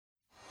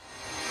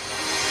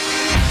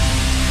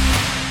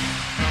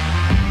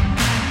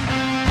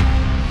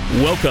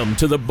Welcome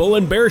to the Bull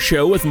and Bear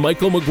Show with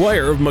Michael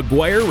McGuire of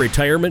McGuire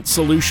Retirement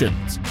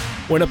Solutions.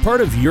 When a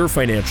part of your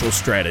financial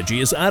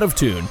strategy is out of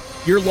tune,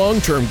 your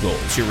long-term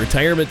goals, your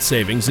retirement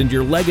savings, and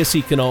your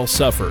legacy can all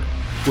suffer.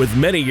 With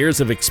many years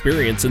of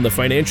experience in the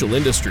financial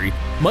industry,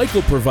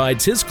 Michael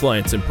provides his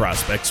clients and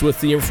prospects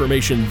with the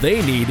information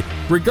they need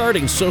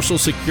regarding Social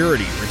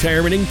Security,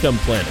 retirement income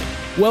planning,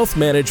 wealth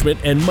management,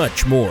 and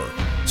much more.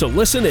 So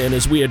listen in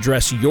as we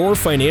address your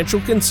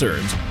financial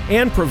concerns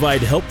and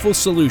provide helpful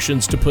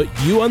solutions to put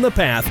you on the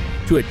path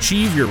to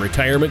achieve your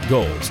retirement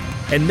goals.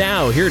 And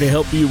now, here to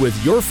help you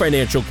with your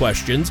financial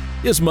questions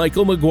is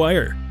Michael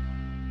McGuire.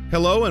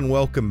 Hello and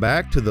welcome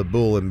back to the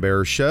Bull and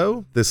Bear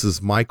Show. This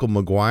is Michael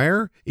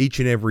McGuire. Each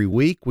and every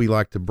week, we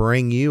like to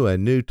bring you a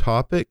new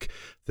topic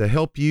to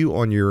help you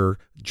on your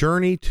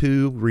journey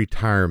to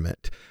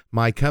retirement.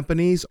 My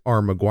companies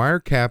are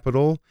McGuire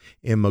Capital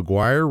and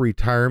McGuire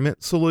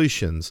Retirement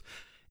Solutions.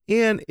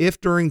 And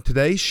if during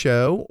today's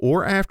show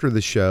or after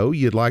the show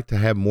you'd like to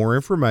have more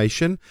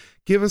information,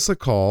 give us a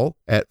call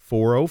at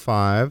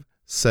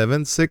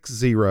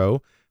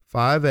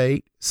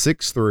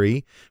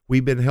 405-760-5863.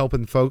 We've been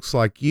helping folks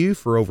like you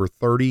for over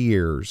 30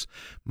 years.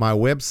 My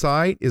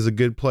website is a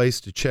good place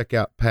to check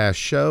out past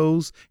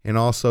shows and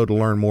also to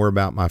learn more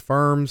about my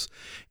firms.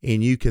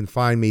 And you can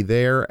find me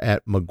there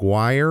at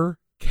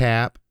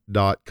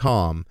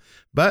McGuireCap.com.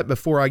 But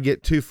before I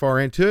get too far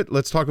into it,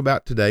 let's talk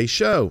about today's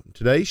show.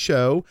 Today's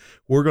show,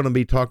 we're going to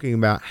be talking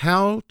about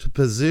how to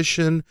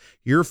position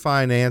your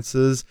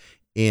finances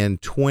in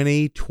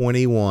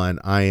 2021.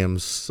 I am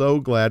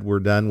so glad we're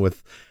done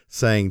with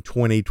saying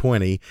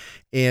 2020.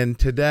 And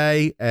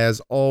today,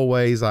 as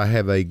always, I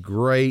have a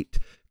great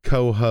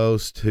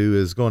co-host who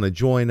is going to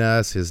join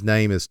us. His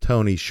name is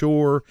Tony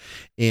Shore,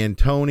 and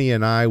Tony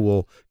and I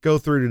will go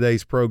through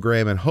today's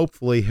program and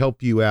hopefully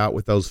help you out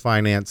with those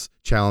finance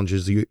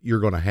challenges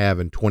you're going to have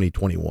in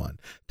 2021.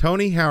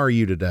 Tony, how are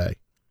you today?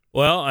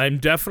 Well, I'm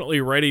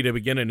definitely ready to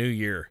begin a new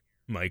year,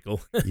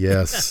 Michael.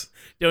 Yes.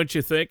 Don't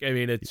you think? I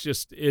mean,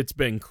 it's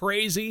been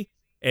crazy,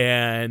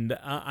 and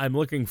I'm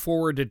looking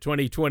forward to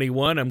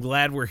 2021. I'm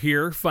glad we're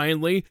here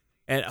finally.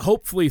 And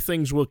hopefully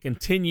things will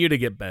continue to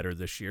get better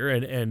this year.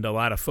 And a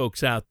lot of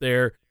folks out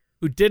there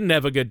who didn't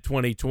have a good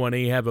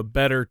 2020 have a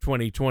better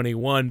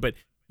 2021. But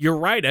you're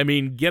right. I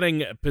mean,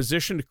 getting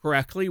positioned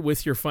correctly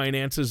with your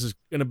finances is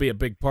going to be a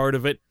big part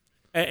of it.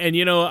 And,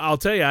 you know, I'll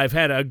tell you, I've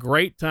had a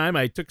great time.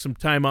 I took some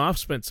time off,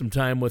 spent some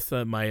time with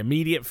my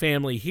immediate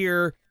family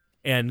here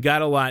and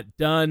got a lot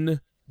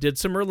done. Did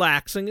some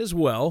relaxing as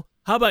well.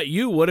 How about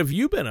you? What have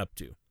you been up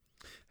to?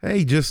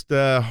 Hey, just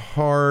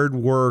hard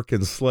work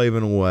and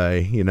slaving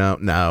away, you know.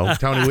 No,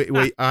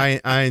 Tony,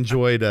 I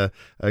enjoyed a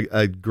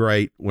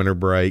great winter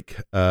break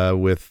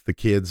with the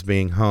kids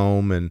being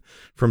home and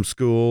from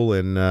school,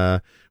 and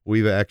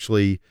we've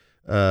actually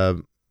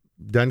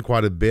done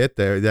quite a bit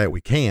there that we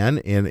can,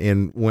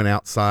 and went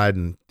outside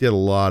and did a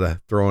lot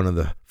of throwing of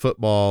the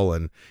football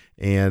and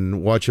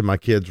watching my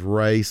kids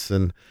race.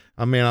 And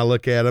I mean, I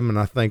look at them and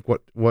I think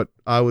what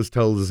I was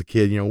told as a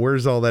kid, you know,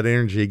 where's all that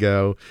energy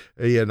go?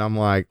 And I'm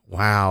like,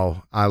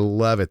 wow, I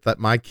love it that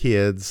my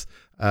kids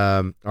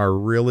are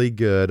really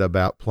good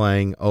about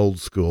playing old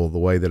school the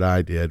way that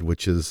I did,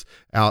 which is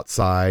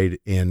outside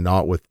and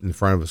not in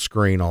front of a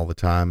screen all the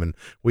time. And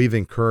we've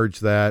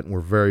encouraged that, and we're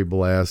very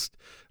blessed.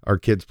 Our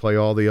kids play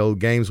all the old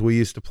games we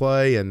used to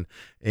play, and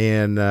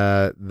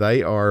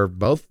they are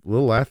both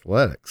little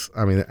athletes.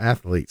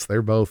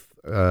 They're both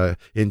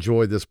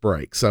enjoy this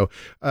break. So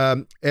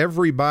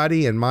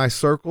everybody in my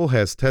circle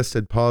has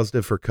tested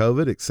positive for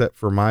COVID except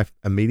for my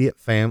immediate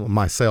family,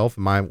 myself,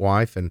 my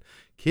wife, and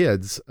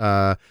kids.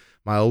 My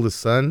oldest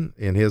son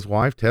and his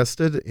wife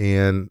tested,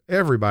 and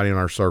everybody in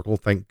our circle,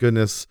 thank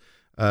goodness,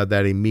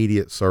 that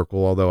immediate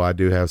circle, although I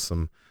do have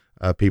some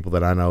people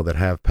that I know that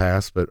have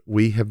passed, but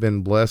we have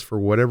been blessed for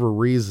whatever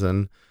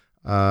reason.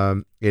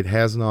 It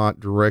has not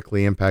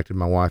directly impacted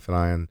my wife and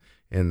I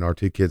and our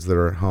two kids that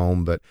are at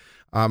home, but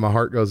my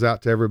heart goes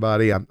out to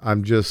everybody.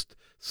 I'm just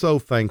so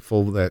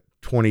thankful that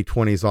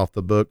 2020 is off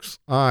the books.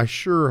 I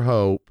sure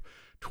hope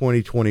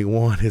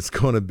 2021 is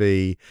going to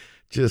be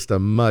just a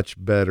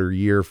much better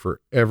year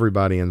for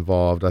everybody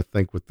involved. I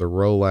think with the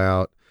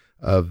rollout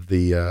of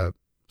the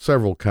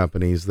several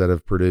companies that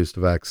have produced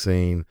a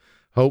vaccine,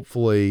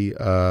 hopefully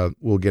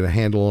we'll get a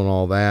handle on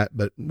all that.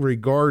 But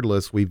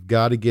regardless, we've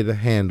got to get a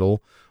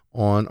handle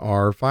on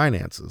our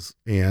finances.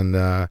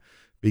 And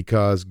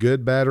because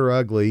good, bad, or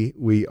ugly,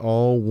 we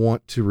all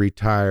want to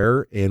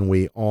retire, and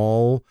we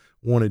all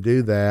want to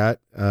do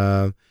that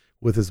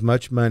with as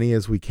much money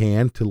as we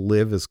can to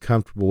live as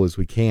comfortable as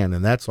we can.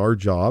 And that's our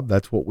job.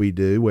 That's what we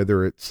do,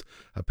 whether it's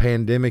a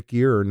pandemic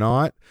year or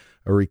not,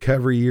 a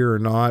recovery year or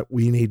not.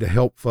 We need to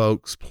help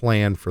folks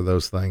plan for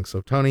those things.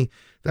 So, Tony,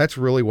 that's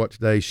really what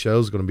today's show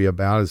is going to be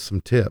about, is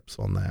some tips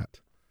on that.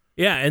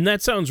 Yeah, and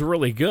that sounds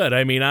really good.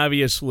 I mean,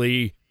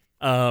 obviously,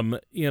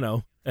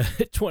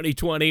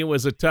 2020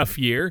 was a tough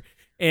year,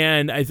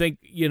 and I think,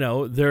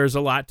 there's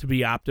a lot to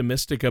be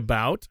optimistic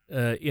about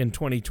in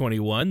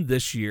 2021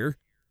 this year.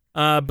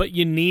 but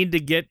you need to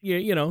get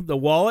the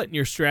wallet and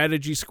your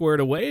strategy squared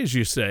away, as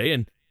you say.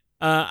 And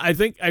I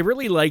think I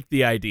really like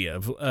the idea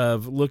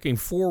of looking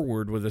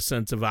forward with a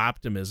sense of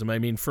optimism. I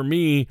mean, for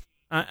me,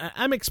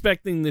 I'm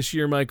expecting this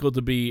year, Michael,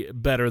 to be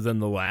better than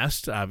the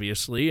last,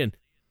 obviously. And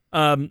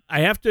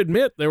I have to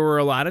admit, there were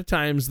a lot of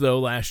times, though,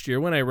 last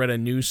year when I read a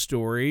news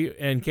story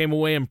and came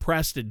away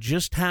impressed at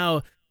just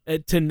how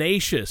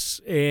tenacious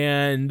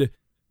and,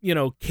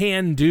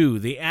 can-do,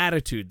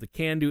 the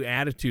can-do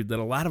attitude that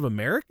a lot of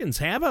Americans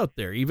have out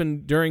there,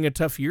 even during a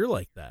tough year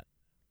like that.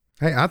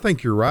 Hey, I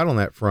think you're right on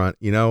that front.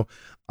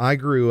 I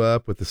grew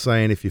up with the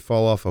saying, if you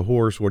fall off a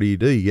horse, what do?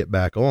 You get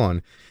back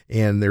on.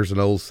 And there's an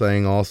old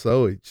saying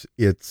also,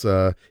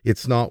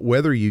 it's not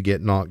whether you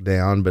get knocked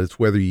down, but it's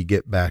whether you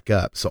get back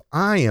up. So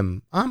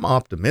I'm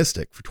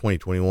optimistic for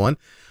 2021.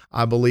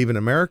 I believe in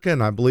America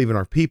and I believe in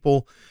our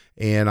people.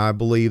 And I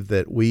believe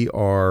that we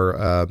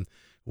are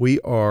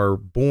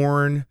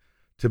born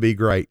to be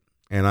great.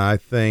 And I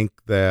think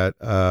that,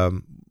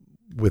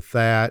 with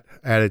that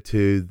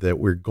attitude that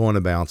we're going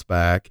to bounce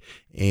back,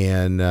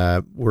 and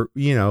what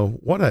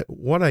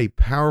a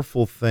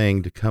powerful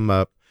thing to come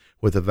up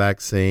with a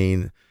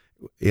vaccine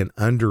in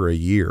under a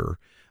year,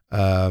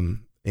 and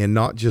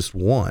not just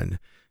one.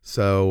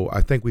 So I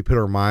think we put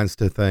our minds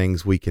to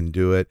things, we can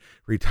do it.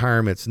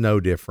 Retirement's no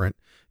different.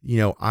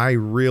 I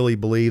really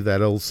believe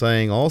that old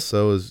saying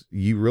also is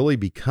you really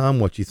become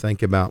what you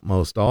think about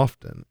most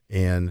often.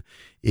 And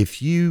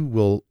if you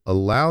will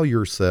allow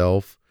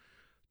yourself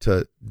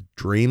to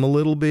dream a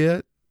little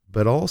bit,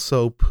 but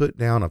also put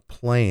down a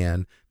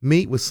plan,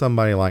 meet with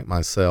somebody like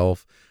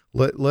myself.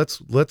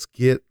 Let's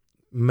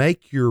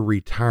make your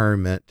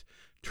retirement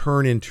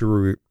turn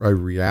into a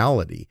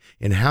reality.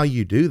 And how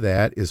you do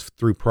that is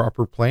through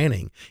proper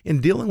planning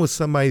and dealing with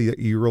somebody that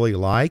you really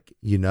like,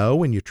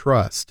 and you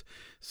trust.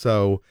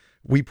 So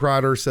we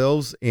pride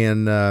ourselves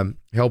in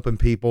helping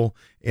people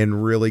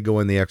and really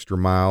going the extra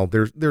mile.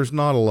 There's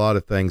not a lot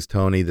of things,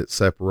 Tony, that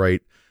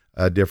separate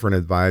different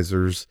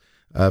advisors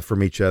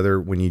from each other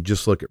when you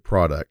just look at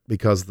product,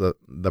 because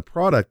the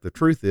product, the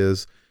truth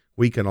is,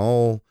 we can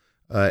all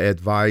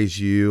advise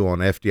you on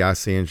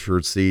FDIC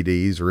insured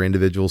CDs or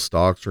individual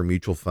stocks or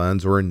mutual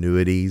funds or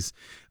annuities.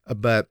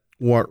 But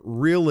what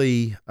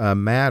really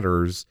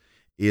matters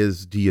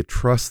is, do you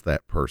trust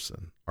that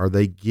person? Are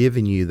they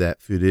giving you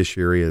that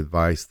fiduciary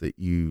advice that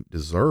you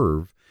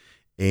deserve?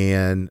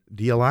 And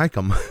do you like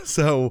them?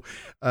 So,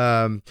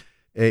 and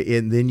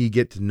then you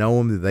get to know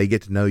them, they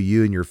get to know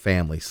you and your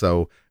family.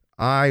 So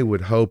I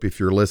would hope, if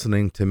you're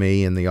listening to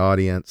me in the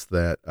audience,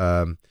 that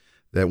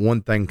that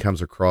one thing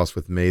comes across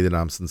with me, that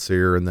I'm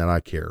sincere and that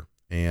I care.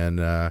 And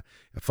a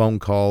phone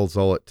call is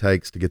all it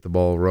takes to get the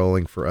ball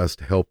rolling for us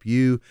to help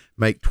you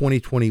make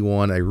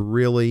 2021 a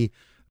really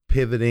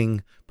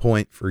pivoting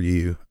point for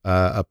you,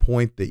 a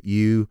point that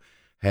you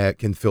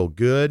can feel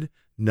good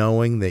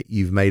knowing that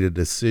you've made a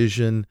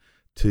decision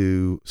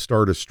to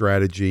start a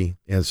strategy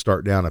and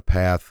start down a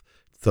path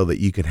so that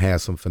you can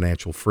have some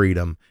financial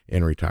freedom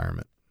in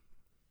retirement.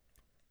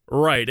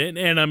 Right.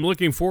 And I'm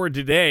looking forward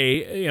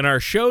today, in our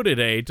show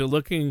today, to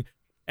looking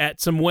at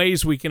some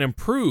ways we can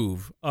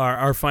improve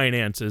our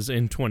finances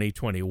in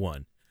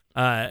 2021.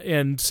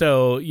 And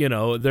so,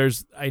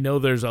 I know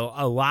there's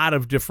a lot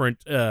of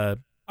different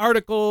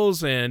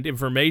articles and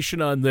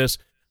information on this,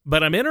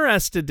 but I'm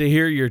interested to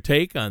hear your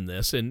take on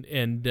this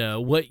and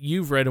what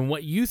you've read and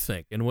what you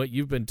think and what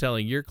you've been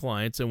telling your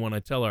clients and want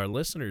to tell our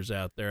listeners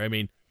out there. I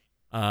mean,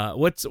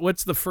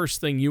 what's the first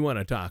thing you want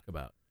to talk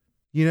about?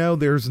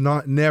 There's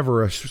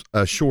never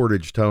a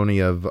shortage, Tony,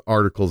 of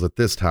articles at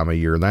this time of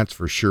year, and that's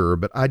for sure.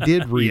 But I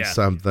did read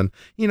something.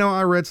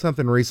 I read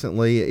something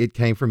recently. It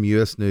came from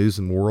U.S. News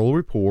and World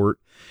Report,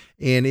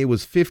 and it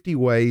was 50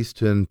 ways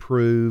to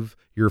improve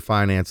your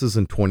finances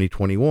in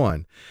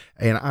 2021.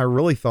 And I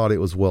really thought it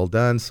was well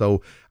done.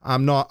 So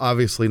I'm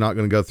obviously not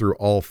going to go through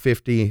all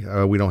 50.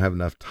 We don't have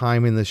enough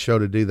time in this show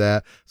to do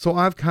that. So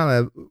I've kind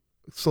of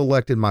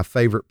selected my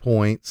favorite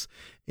points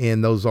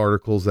in those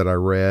articles that I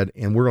read,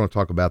 and we're going to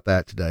talk about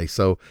that today.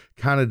 So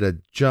kind of to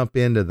jump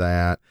into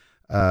that,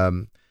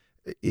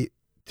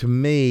 to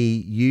me,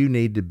 you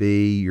need to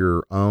be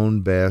your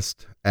own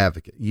best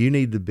advocate. You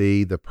need to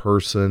be the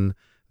person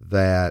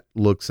that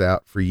looks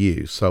out for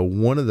you. So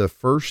one of the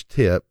first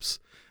tips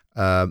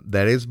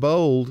that is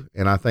bold,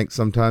 and I think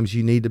sometimes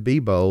you need to be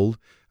bold,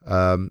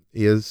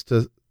 is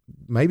to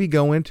maybe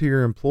go into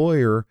your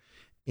employer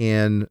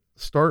and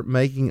start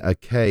making a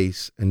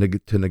case and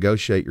to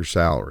negotiate your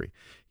salary.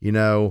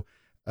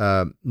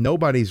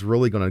 Nobody's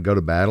really going to go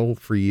to battle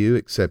for you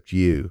except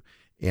you.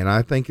 And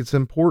I think it's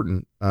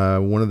important.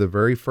 One of the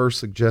very first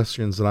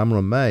suggestions that I'm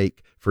going to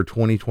make for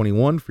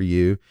 2021 for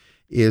you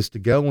is to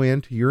go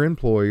into your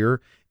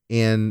employer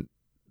and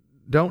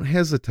don't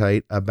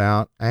hesitate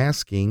about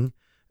asking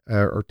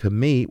or to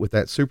meet with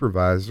that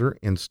supervisor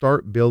and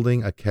start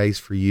building a case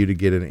for you to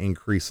get an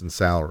increase in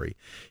salary.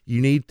 You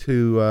need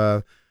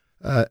to,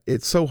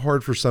 it's so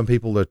hard for some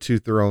people to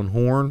toot their own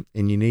horn,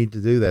 and you need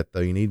to do that, though.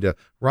 You need to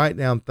write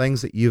down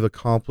things that you've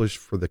accomplished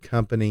for the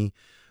company,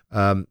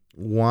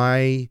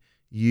 why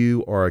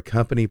you are a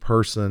company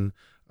person,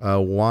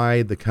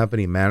 why the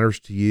company matters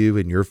to you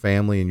and your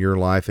family and your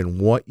life, and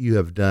what you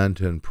have done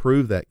to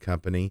improve that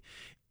company.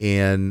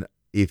 And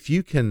if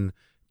you can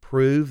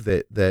prove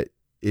that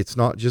it's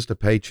not just a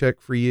paycheck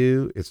for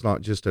you, it's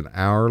not just an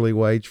hourly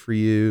wage for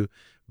you,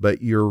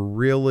 but you're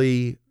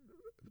really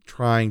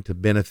trying to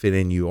benefit,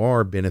 and you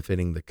are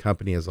benefiting the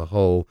company as a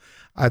whole,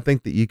 I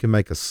think that you can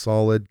make a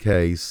solid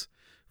case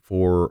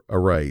for a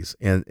raise.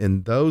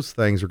 And those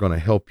things are going to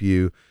help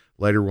you.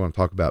 Later, we're going to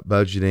talk about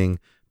budgeting,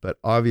 but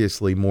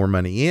obviously more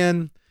money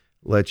in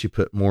lets you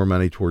put more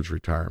money towards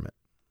retirement.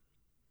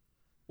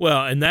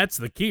 Well, and that's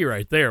the key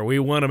right there. We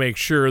want to make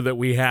sure that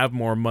we have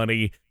more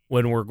money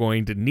when we're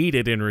going to need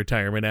it in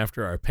retirement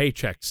after our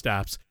paycheck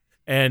stops.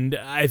 And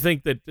I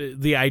think that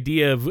the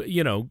idea of,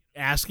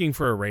 asking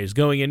for a raise,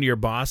 going into your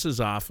boss's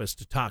office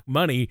to talk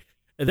money,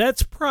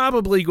 that's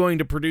probably going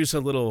to produce a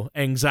little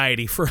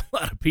anxiety for a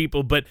lot of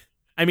people. But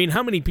I mean,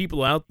 how many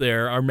people out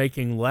there are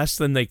making less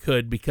than they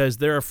could because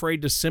they're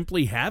afraid to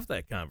simply have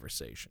that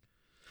conversation?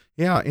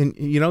 Yeah. And,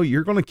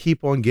 you're going to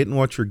keep on getting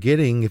what you're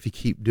getting if you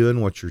keep doing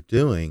what you're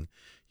doing.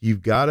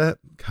 You've got to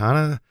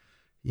kind of,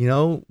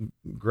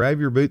 grab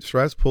your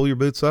bootstraps, pull your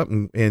boots up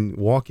and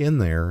walk in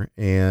there,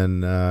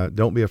 and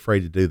don't be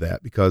afraid to do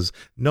that, because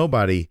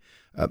nobody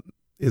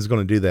is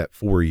going to do that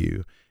for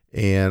you.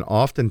 And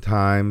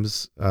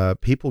oftentimes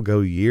people go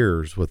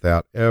years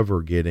without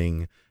ever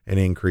getting an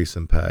increase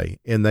in pay,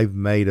 and they've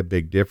made a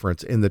big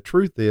difference. And the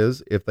truth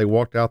is, if they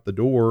walked out the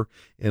door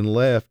and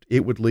left,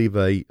 it would leave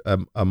a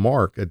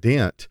mark, a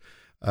dent,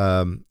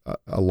 a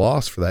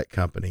loss for that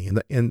company.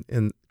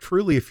 And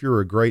truly, if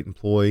you're a great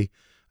employee,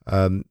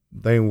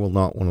 they will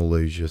not want to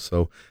lose you.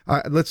 So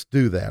let's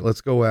do that.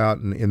 Let's go out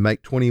and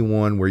make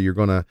 21 where you're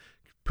going to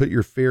put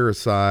your fear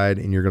aside,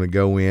 and you're going to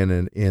go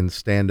in and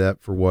stand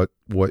up for what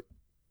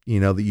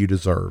that you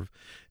deserve.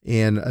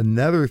 And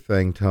another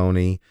thing,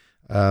 Tony,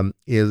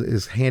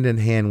 is hand in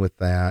hand with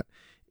that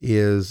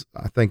is,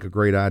 I think, a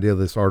great idea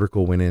this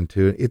article went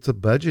into. It's a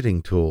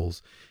budgeting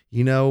tools.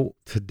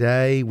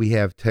 Today we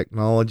have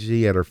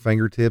technology at our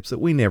fingertips that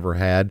we never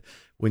had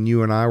when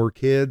you and I were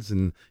kids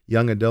and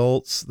young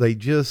adults. They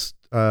just,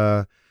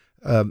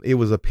 it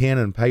was a pen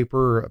and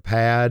paper, a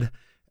pad.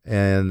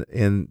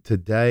 And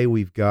today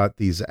we've got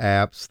these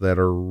apps that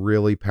are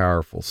really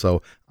powerful.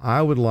 So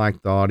I would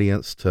like the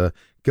audience to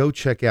go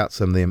check out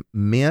some of them.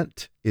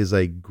 Mint is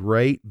a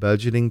great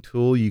budgeting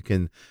tool. You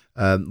can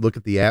look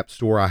at the App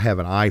Store. I have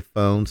an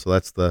iPhone,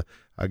 so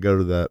I go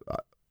to the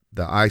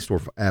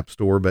iStore App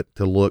Store,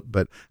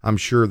 but I'm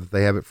sure that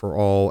they have it for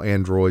all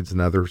Androids and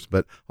others.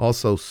 But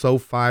also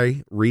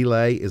SoFi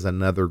Relay is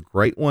another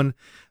great one.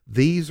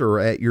 These are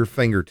at your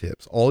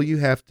fingertips. All you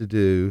have to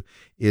do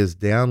is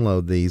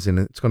download these, and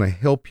it's going to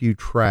help you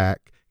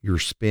track your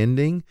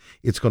spending.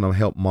 It's going to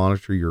help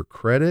monitor your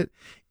credit,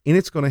 and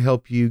it's going to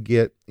help you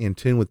get in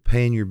tune with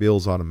paying your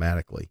bills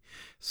automatically.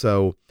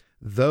 So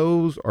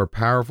those are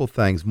powerful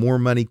things. More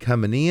money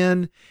coming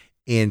in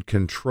and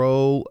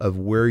control of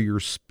where you're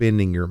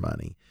spending your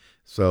money.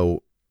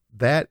 So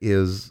that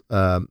is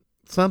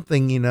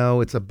something,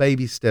 it's a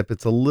baby step.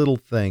 It's a little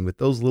thing, but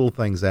those little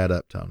things add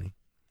up, Tony.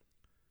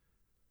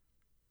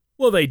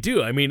 Well, they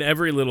do. I mean,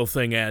 every little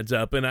thing adds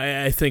up. And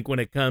I think when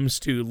it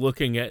comes to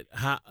looking at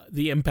how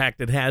the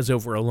impact it has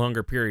over a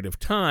longer period of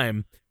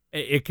time,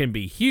 it can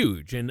be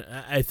huge. And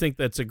I think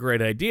that's a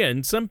great idea.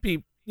 And some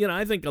people,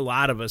 I think a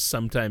lot of us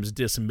sometimes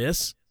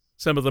dismiss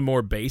some of the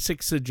more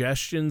basic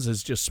suggestions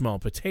as just small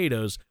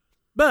potatoes.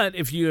 But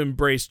if you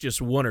embrace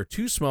just one or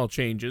two small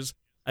changes,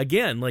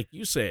 again, like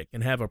you say, it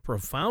can have a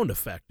profound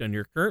effect on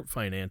your current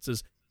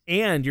finances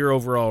and your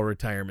overall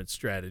retirement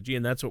strategy.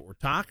 And that's what we're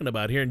talking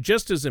about here. And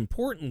just as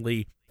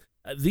importantly,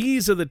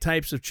 these are the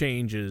types of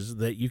changes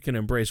that you can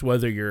embrace,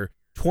 whether you're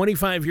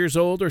 25 years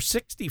old or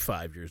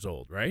 65 years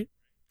old, right?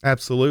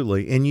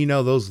 Absolutely. And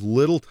those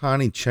little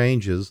tiny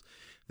changes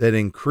that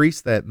increase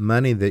that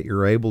money that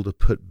you're able to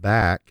put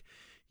back.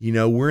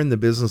 We're in the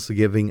business of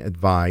giving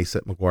advice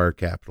at McGuire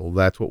Capital.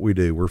 That's what we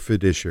do. We're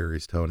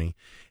fiduciaries, Tony.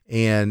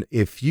 And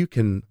if you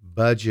can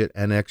budget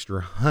an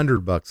extra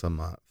 $100 a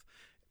month,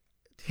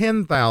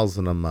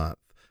 $10,000 a month,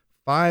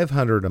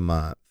 $500 a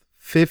month,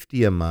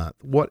 $50 a month,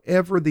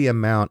 whatever the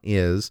amount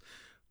is,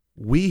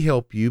 we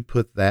help you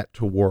put that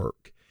to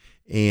work.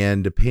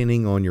 And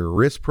depending on your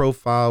risk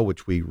profile,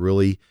 which we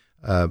really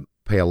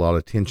pay a lot of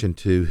attention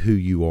to, who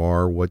you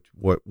are,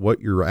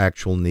 what your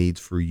actual needs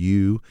for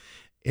you,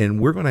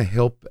 and we're going to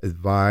help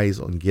advise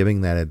on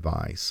giving that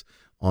advice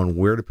on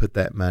where to put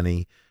that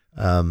money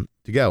to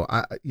go.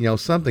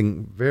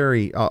 Something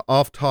very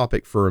off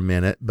topic for a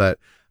minute, but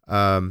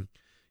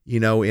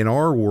in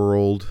our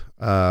world,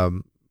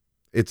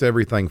 it's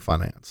everything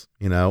finance,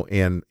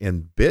 and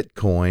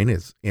Bitcoin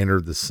has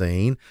entered the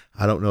scene.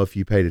 I don't know if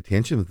you paid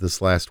attention with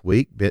this last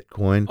week,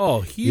 Bitcoin.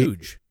 Oh,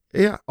 huge.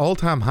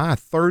 All-time high,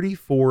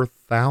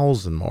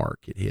 34,000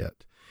 mark it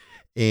hit.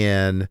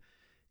 And,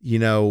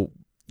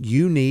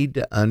 you need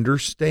to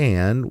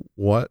understand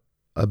what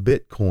a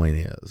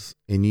Bitcoin is,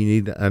 and you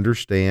need to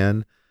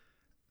understand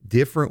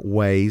different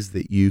ways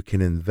that you can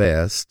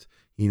invest,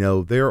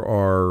 There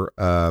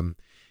are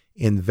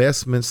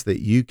investments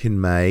that you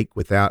can make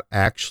without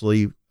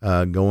actually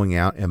going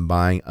out and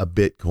buying a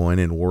Bitcoin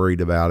and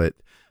worried about it,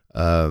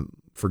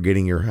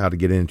 forgetting how to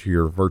get into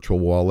your virtual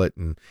wallet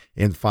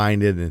and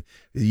find it. And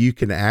you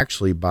can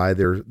actually buy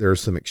there are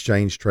some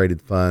exchange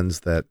traded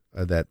funds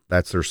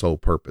that's their sole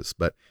purpose.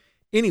 But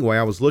anyway,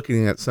 I was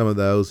looking at some of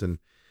those, and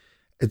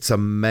it's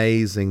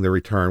amazing the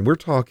return. We're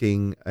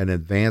talking an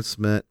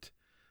advancement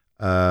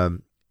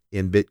in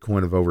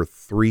Bitcoin of over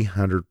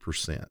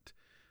 300%.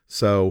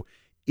 So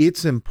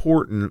it's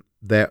important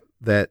that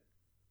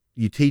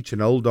you teach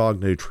an old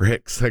dog new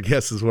tricks, I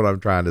guess is what I'm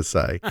trying to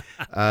say.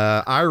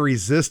 I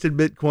resisted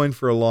Bitcoin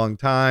for a long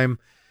time.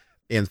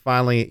 And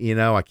finally,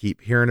 I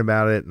keep hearing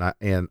about it.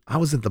 And I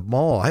was at the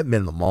mall. I haven't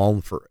been in the mall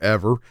in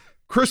forever,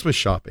 Christmas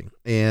shopping.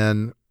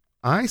 And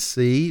I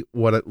see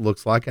what it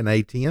looks like, an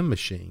ATM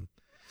machine.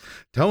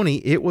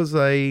 Tony, it was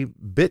a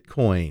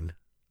Bitcoin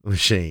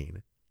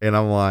machine. And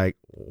I'm like,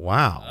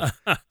 wow.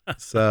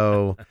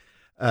 So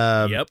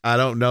Yep. I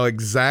don't know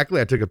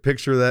exactly. I took a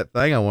picture of that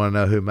thing. I want to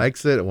know who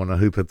makes it. I want to know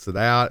who puts it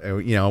out.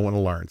 And, I want to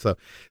learn.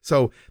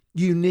 So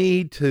you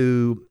need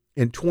to,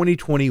 in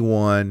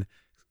 2021,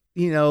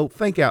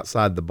 think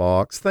outside the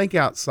box. Think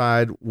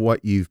outside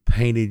what you've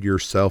painted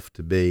yourself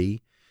to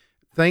be.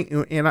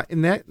 And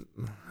that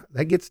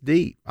gets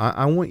deep.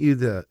 I want you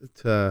to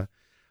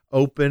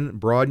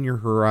broaden your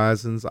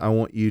horizons. I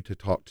want you to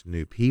talk to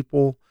new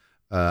people,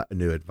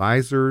 new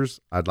advisors.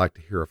 I'd like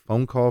to hear a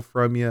phone call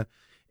from you.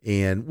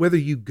 And whether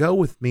you go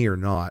with me or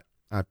not,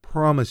 I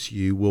promise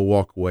you we'll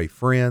walk away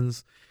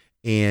friends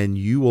and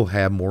you will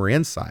have more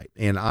insight.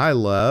 And I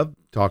love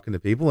talking to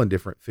people in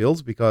different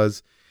fields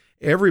because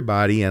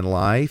everybody in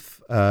life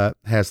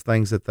has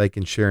things that they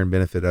can share and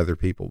benefit other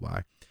people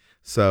by.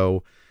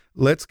 So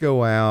let's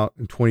go out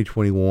in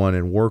 2021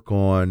 and work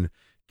on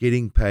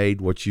getting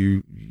paid what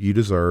you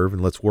deserve.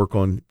 And let's work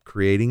on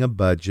creating a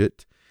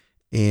budget,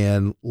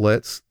 and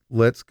let's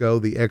go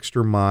the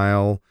extra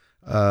mile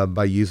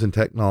by using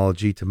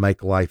technology to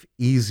make life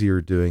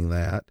easier doing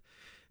that.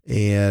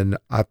 And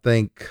I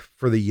think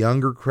for the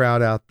younger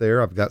crowd out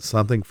there, I've got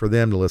something for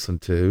them to listen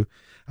to.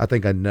 I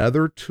think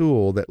another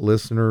tool that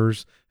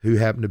listeners who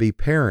happen to be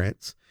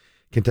parents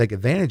can take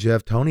advantage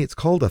of, Tony, it's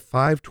called a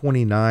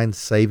 529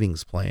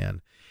 savings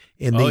plan.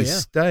 In these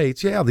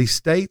states, these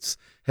states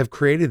have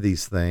created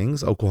these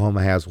things.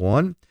 Oklahoma has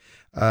one.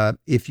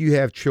 If you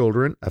have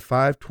children, a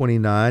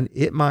 529,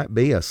 it might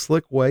be a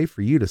slick way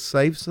for you to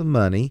save some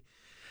money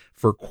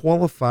for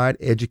qualified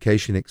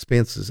education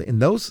expenses.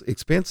 And those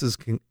expenses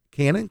can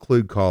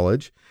include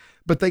college,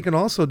 but they can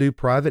also do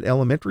private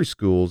elementary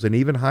schools and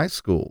even high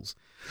schools.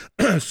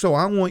 So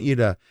I want you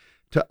to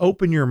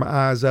open your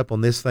eyes up on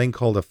this thing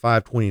called a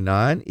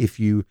 529. If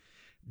you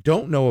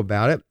don't know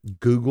about it,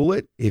 Google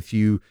it. If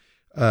you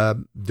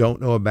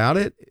don't know about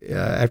it,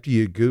 after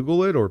you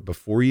Google it or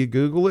before you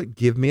Google it,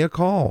 give me a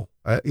call.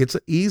 It's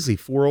easy,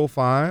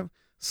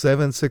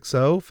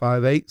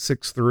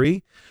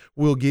 405-760-5863.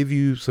 We'll give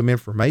you some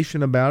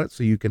information about it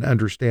so you can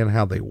understand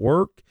how they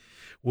work.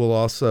 We'll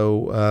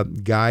also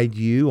guide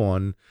you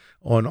on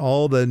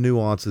all the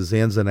nuances,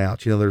 ins and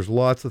outs. There's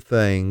lots of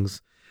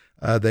things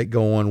that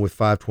go on with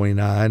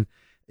 529.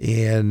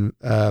 And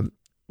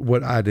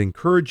what I'd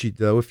encourage you,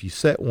 though, if you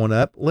set one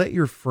up, let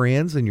your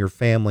friends and your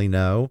family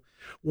know.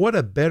 What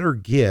a better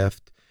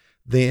gift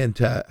than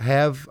to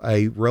have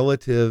a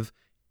relative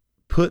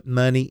put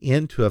money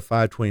into a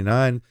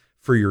 529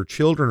 for your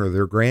children or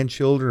their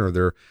grandchildren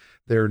or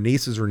their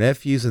nieces or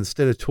nephews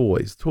instead of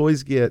toys.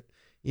 Toys get,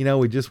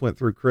 we just went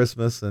through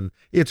Christmas and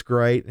it's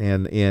great.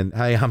 And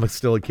hey, I'm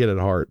still a kid at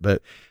heart,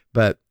 but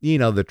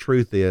the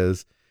truth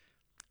is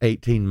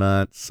 18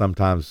 months,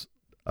 sometimes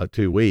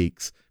 2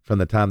 weeks from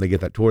the time they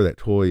get that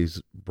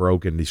toy's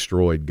broken,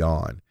 destroyed,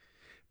 gone.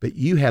 But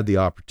you have the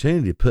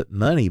opportunity to put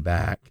money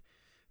back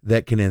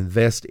that can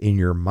invest in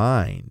your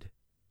mind.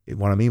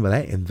 What I mean by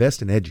that,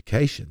 invest in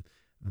education.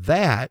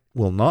 That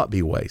will not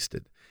be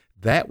wasted.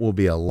 That will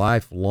be a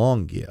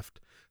lifelong gift.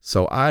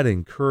 So I'd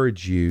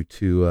encourage you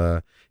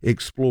to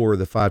explore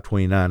the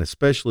 529,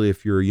 especially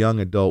if you're a young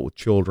adult with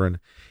children.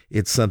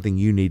 It's something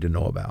you need to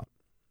know about.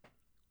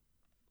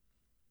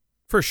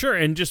 For sure.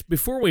 And just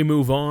before we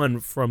move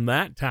on from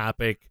that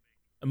topic,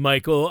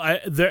 Michael,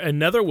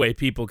 another way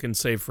people can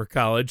save for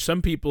college,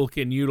 some people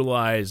can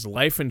utilize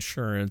life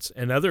insurance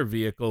and other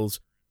vehicles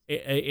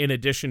in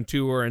addition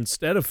to or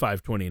instead of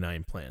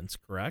 529 plans,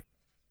 correct?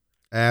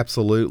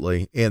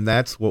 Absolutely. And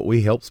that's what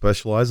we help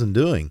specialize in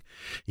doing.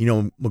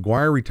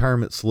 McGuire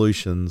Retirement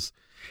Solutions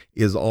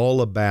is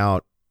all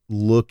about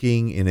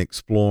looking and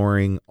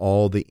exploring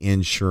all the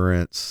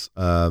insurance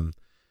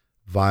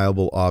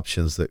viable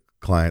options that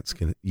clients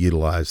can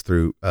utilize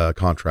through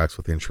contracts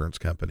with insurance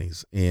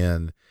companies.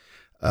 And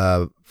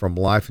from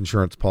life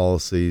insurance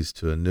policies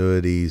to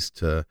annuities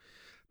to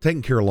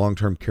taking care of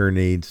long-term care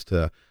needs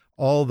to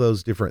all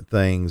those different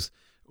things,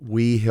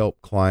 we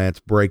help clients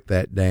break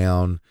that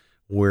down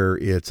where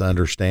it's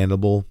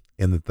understandable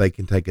and that they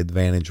can take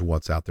advantage of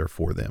what's out there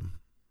for them.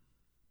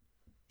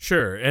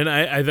 Sure. And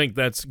I think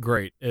that's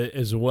great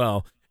as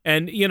well.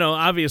 And,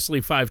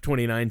 obviously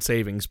 529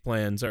 savings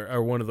plans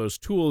are one of those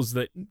tools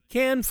that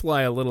can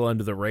fly a little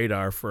under the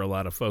radar for a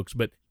lot of folks.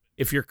 But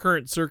if your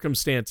current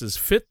circumstances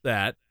fit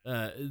that,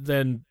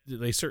 then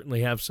they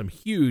certainly have some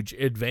huge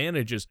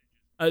advantages.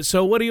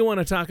 So what do you want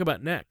to talk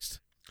about next?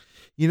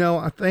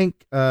 I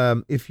think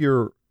if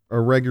you're a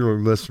regular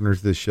listener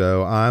to this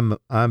show,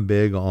 I'm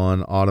big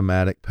on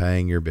automatic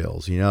paying your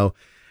bills.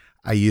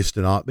 I used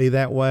to not be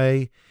that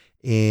way.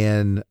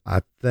 And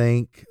I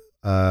think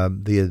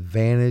the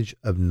advantage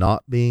of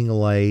not being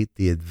late,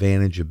 the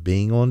advantage of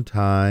being on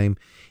time,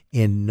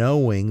 and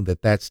knowing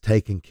that that's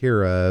taken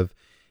care of,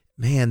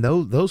 man,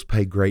 those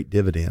pay great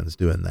dividends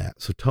doing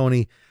that. So,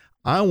 Tony,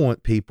 I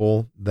want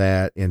people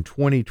that in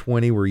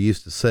 2020 were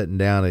used to sitting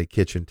down at a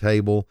kitchen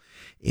table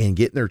and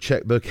getting their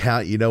checkbook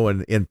out,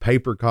 in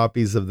paper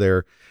copies of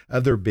their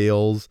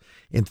bills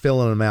and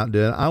filling them out and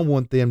doing it. I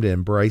want them to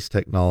embrace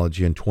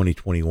technology in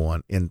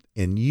 2021 and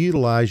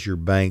utilize your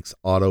bank's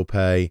auto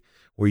pay,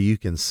 where you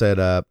can set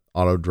up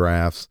auto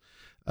drafts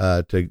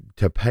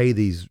to pay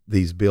these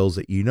bills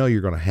that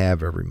you're going to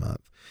have every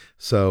month.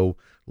 So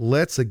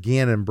let's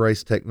again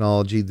embrace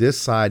technology, this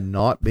side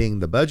not being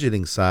the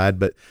budgeting side,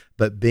 but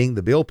being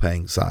the bill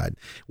paying side.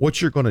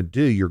 What you're going to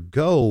do, your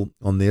goal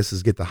on this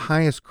is get the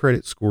highest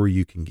credit score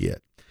you can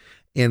get.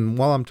 And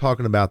while I'm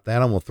talking about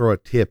that, I'm going to throw a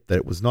tip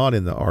that was not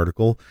in the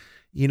article.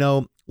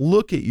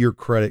 Look at your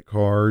credit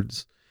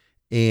cards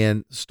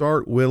and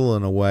start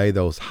whittling away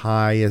those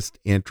highest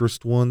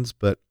interest ones,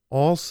 but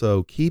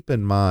also keep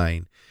in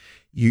mind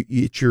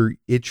it's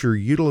your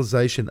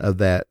utilization of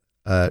that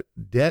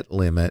debt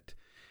limit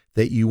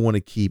that you want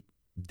to keep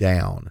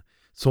down.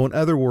 So in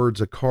other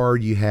words, a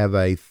card, you have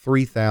a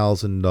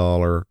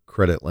 $3,000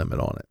 credit limit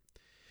on it.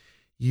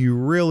 You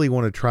really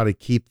want to try to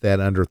keep that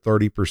under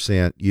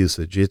 30%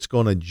 usage. It's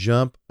going to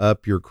jump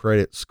up your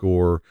credit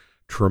score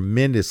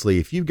tremendously.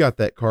 If you've got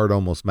that card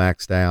almost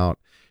maxed out,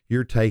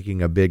 you're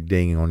taking a big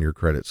ding on your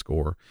credit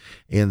score.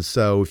 And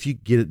so if you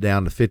get it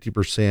down to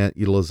 50%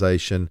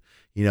 utilization,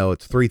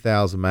 it's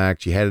 3,000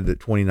 max, you had it at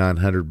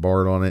 2,900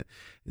 BART on it.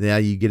 Now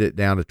you get it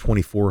down to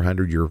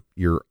 2,400,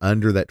 you're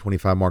under that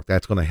 25 mark.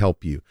 That's going to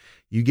help you.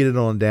 You get it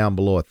on down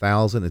below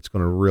 1,000, it's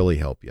going to really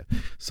help you.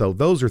 So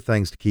those are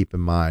things to keep in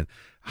mind.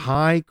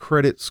 High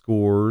credit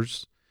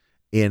scores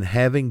and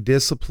having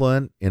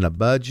discipline in a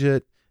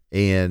budget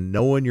and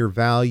knowing your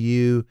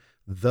value,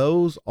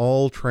 those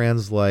all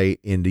translate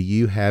into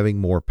you having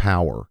more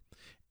power.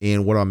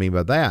 And what do I mean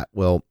by that?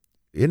 Well,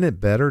 isn't it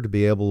better to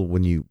be able,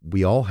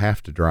 we all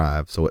have to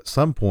drive. So at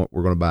some point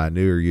we're going to buy a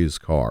new or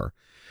used car.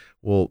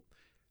 Well,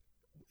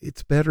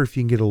 it's better if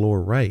you can get a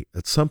lower rate.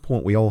 At some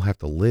point we all have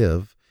to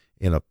live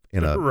in a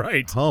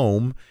right.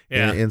 home.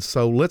 Yeah. And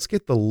so let's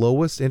get the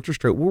lowest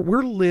interest rate.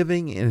 We're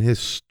living in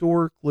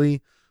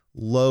historically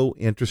low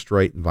interest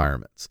rate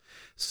environments.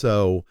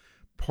 So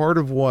part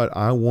of what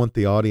I want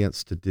the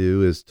audience to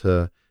do is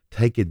to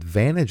take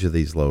advantage of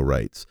these low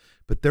rates,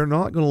 but they're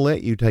not going to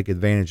let you take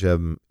advantage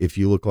of them if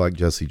you look like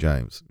Jesse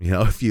James,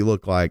 if you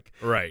look like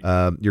right.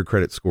 Your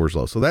credit score's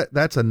low. So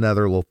that's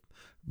another little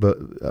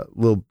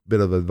bit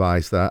of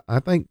advice that I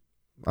think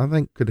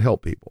could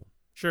help people.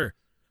 Sure.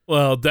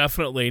 Well,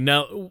 definitely.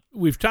 Now,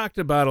 we've talked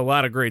about a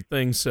lot of great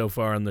things so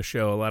far on the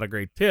show, a lot of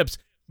great tips,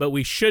 but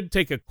we should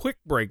take a quick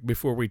break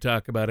before we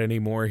talk about any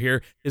more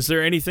here. Is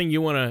there anything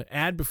you want to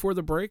add before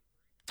the break?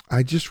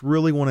 I just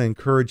really want to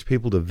encourage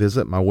people to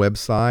visit my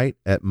website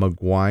at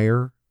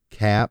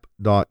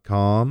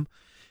McGuireCap.com.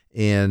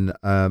 And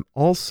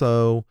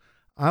also,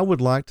 I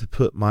would like to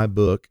put my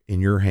book in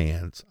your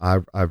hands.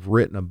 I've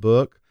written a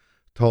book,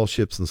 Tall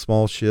Ships and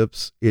Small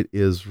Ships. It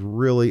is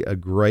really a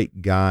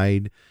great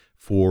guide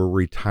for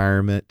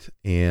retirement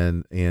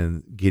and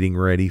getting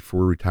ready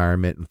for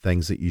retirement and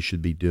things that you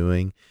should be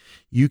doing.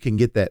 You can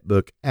get that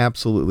book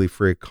absolutely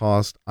free of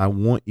cost. I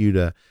want you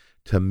to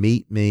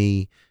meet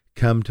me,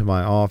 come to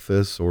my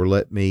office, or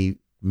let me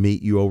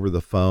meet you over the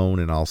phone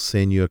and I'll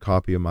send you a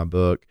copy of my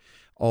book.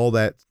 All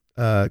that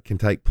can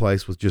take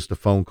place with just a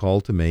phone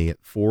call to me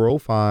at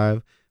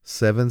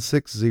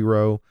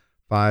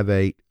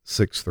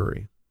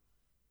 405-760-5863.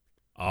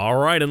 All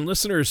right, and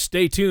listeners,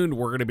 stay tuned.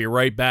 We're going to be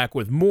right back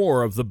with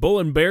more of the Bull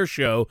and Bear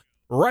Show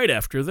right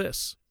after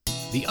this.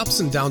 The ups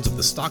and downs of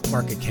the stock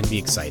market can be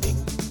exciting,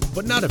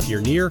 but not if you're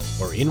near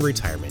or in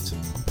retirement.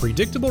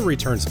 Predictable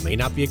returns may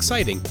not be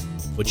exciting,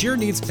 but your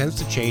needs tend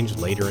to change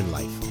later in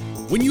life.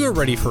 When you are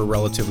ready for a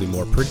relatively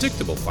more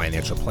predictable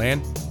financial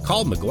plan,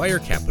 call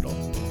McGuire Capital.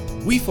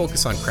 We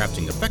focus on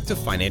crafting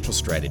effective financial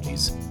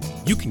strategies.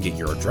 You can get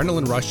your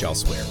adrenaline rush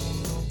elsewhere.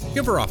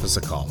 Give our office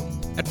a call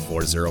at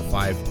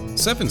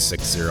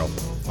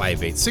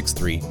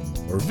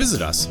 405-760-5863 or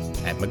visit us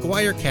at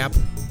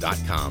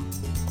McGuireCap.com.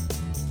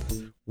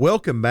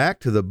 Welcome back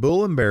to the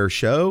Bull and Bear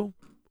Show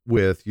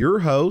with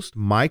your host,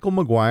 Michael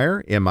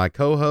McGuire, and my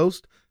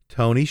co-host,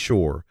 Tony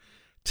Shore.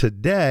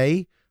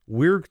 Today,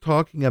 we're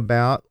talking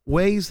about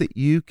ways that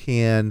you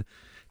can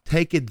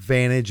take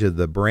advantage of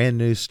the brand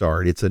new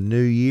start. It's a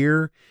new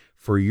year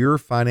for your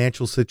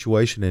financial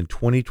situation in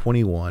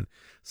 2021.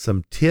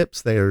 Some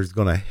tips that are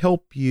going to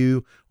help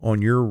you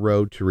on your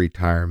road to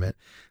retirement.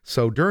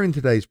 So during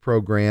today's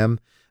program,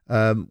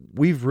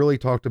 we've really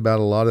talked about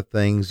a lot of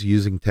things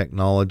using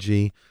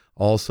technology.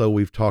 Also,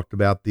 we've talked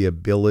about the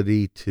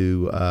ability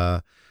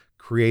to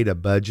create a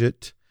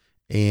budget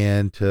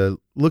and to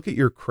look at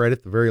your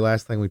credit. The very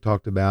last thing we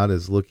talked about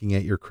is looking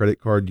at your credit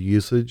card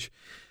usage.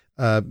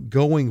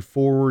 Going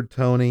forward,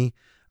 Tony,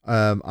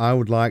 I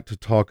would like to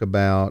talk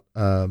about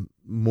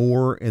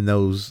more in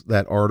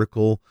that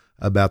article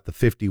about the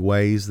 50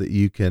 ways that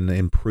you can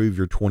improve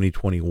your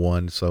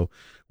 2021. So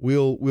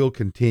we'll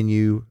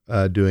continue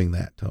doing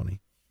that, Tony.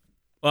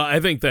 Well,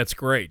 I think that's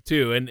great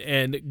too,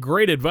 and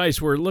great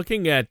advice. We're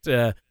looking at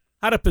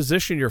how to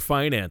position your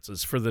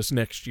finances for this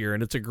next year,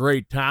 and it's a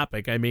great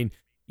topic. I mean,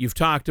 you've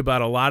talked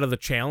about a lot of the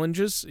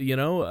challenges,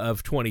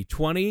 of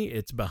 2020.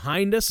 It's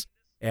behind us,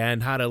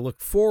 and how to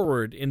look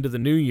forward into the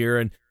new year,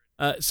 and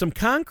some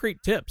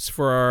concrete tips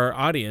for our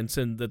audience,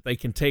 and that they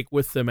can take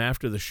with them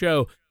after the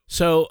show.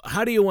 So,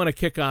 how do you want to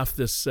kick off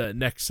this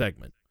next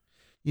segment?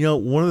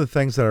 One of the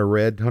things that I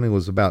read, Tony,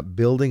 was about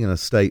building an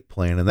estate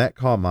plan, and that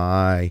caught my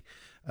eye.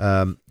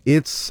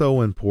 It's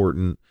so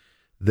important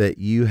that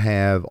you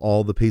have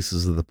all the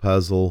pieces of the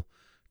puzzle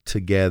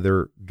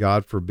together.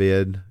 God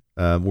forbid,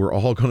 we're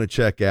all going to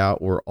check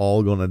out. We're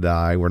all going to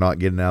die. We're not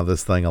getting out of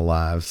this thing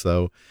alive.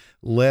 So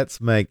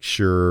let's make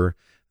sure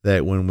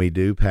that when we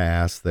do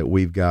pass, that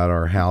we've got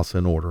our house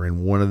in order.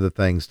 And one of the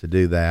things to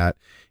do that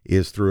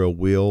is through a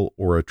will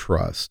or a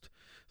trust.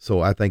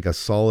 So I think a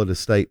solid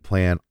estate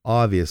plan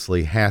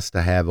obviously has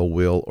to have a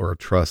will or a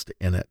trust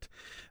in it.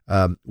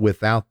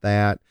 Without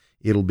that,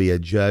 it'll be a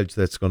judge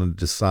that's going to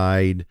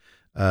decide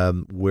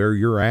where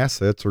your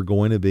assets are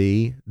going to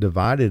be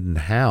divided and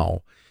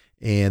how.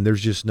 And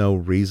there's just no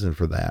reason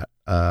for that.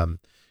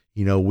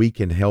 We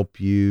can help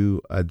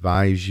you,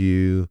 advise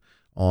you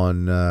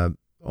on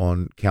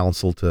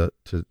counsel to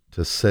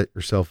set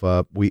yourself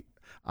up.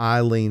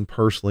 I lean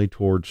personally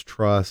towards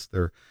trust.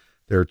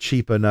 They're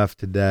cheap enough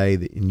today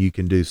and you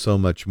can do so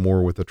much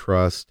more with a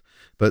trust,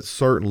 but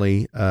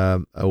certainly,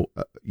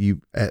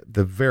 you at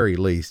the very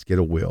least get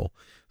a will.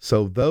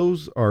 So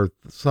those are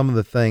some of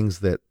the things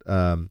that,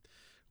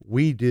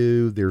 we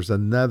do. There's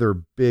another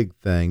big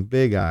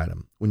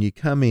item. When you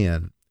come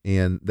in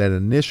and that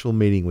initial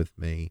meeting with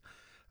me,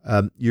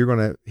 you're going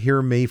to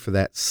hear me for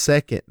that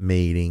second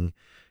meeting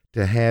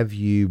to have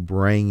you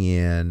bring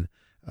in,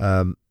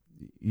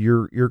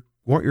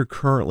 what you're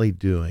currently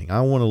doing.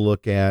 I want to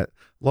look at,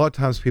 a lot of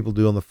times people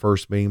do on the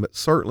first meeting, but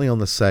certainly on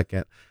the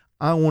second,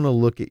 I want to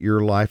look at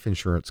your life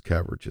insurance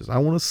coverages. I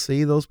want to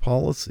see those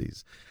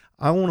policies.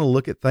 I want to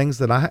look at things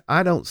that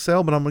I don't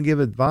sell, but I'm going to give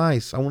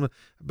advice. I want to,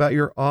 about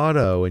your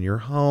auto and your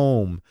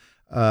home.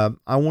 I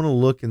want to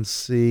look and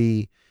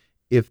see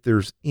if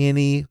there's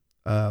any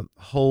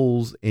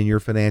holes in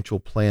your financial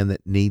plan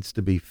that needs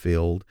to be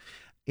filled.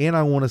 And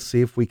I want to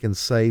see if we can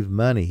save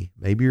money.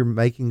 Maybe you're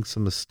making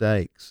some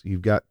mistakes.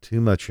 You've got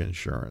too much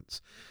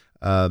insurance.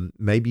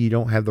 Maybe you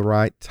don't have the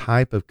right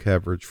type of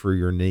coverage for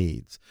your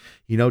needs.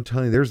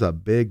 Tony, there's a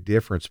big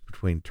difference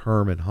between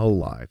term and whole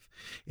life.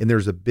 And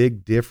there's a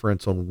big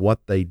difference on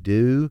what they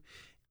do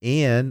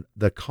and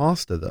the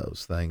cost of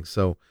those things.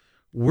 So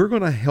we're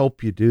going to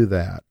help you do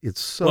that.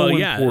 It's so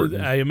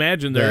important. I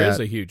imagine there is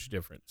a huge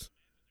difference.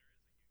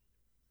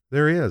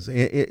 There is.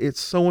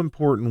 It's so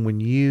important when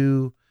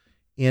you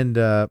end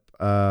up,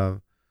 passing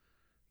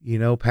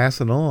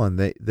on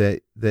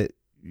that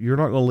you're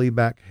not going to leave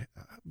back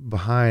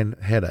behind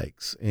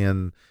headaches,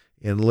 and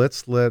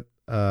let's let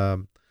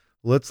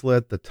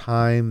the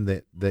time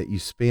that you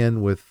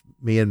spend with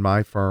me and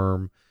my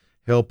firm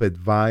help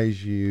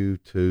advise you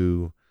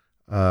to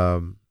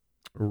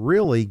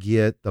really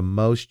get the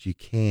most you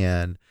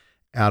can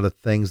out of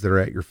things that are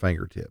at your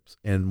fingertips.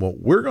 And what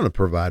we're going to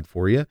provide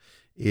for you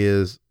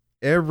is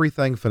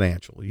everything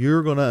financial.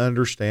 You're going to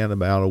understand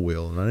about a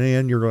will,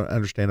 and you're going to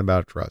understand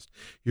about a trust.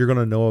 You're going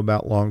to know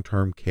about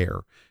long-term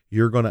care.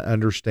 You're going to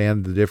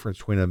understand the difference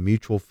between a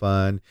mutual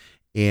fund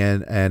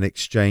and an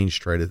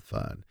exchange-traded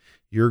fund.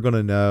 You're going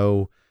to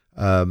know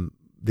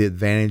the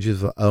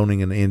advantages of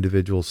owning an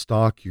individual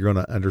stock. You're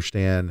going to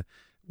understand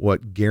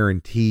what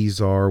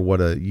guarantees are, what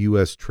a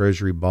U.S.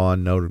 Treasury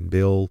bond, note, and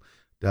bill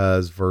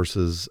does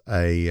versus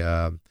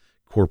a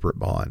corporate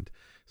bond.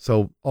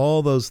 So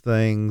all those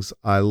things,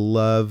 I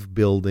love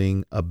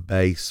building a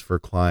base for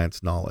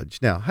clients' knowledge.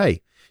 Now,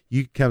 hey,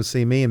 you come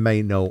see me and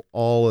may know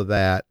all of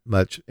that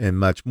much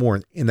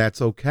more, and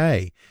that's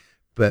okay.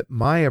 But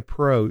my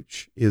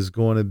approach is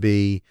going to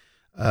be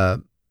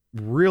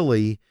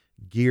really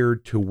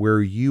geared to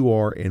where you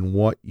are and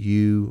what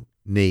you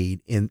need.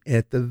 And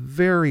at the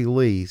very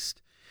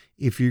least,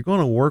 if you're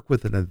going to work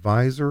with an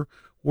advisor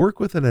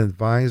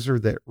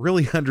that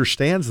really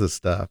understands this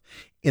stuff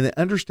and that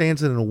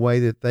understands it in a way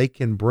that they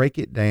can break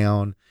it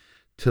down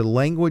to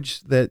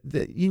language that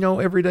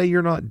every day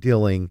you're not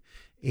dealing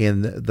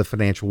in the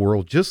financial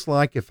world. Just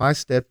like if I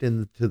stepped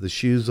into the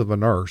shoes of a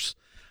nurse,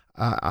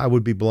 I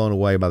would be blown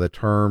away by the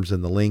terms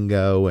and the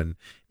lingo and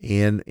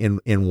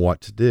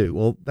what to do.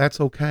 Well, that's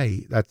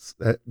okay.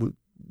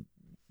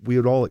 We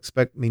would all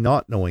expect me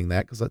not knowing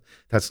that, because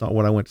that's not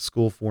what I went to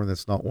school for, and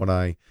that's not what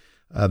I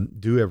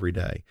do every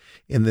day.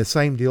 And the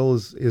same deal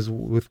is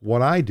with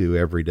what I do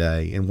every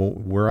day and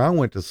where I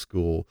went to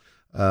school.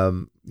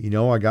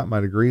 I got my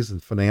degrees in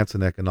finance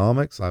and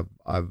economics.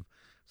 I've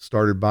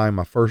started buying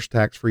my first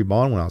tax-free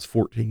bond when I was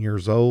 14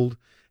 years old.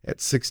 At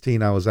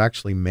 16, I was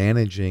actually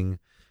managing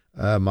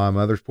my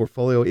mother's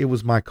portfolio. It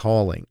was my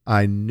calling.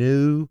 I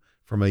knew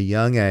from a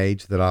young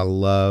age that I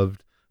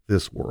loved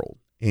this world.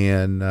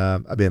 And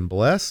I've been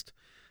blessed,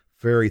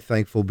 very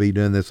thankful to be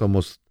doing this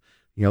almost,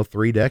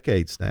 3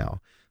 decades now.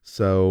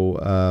 So,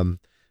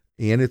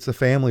 and it's a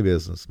family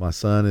business. My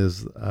son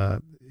is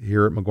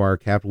here at McGuire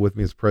Capital with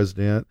me as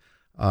president.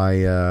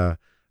 I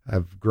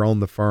have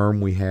grown the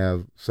firm. We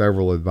have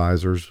several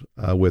advisors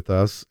with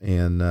us.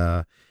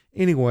 And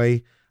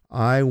anyway,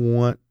 I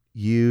want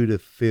you to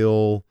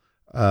feel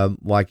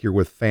like you're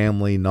with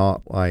family,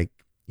 not like,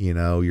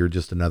 you're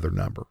just another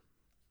number.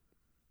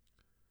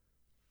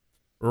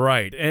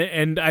 Right.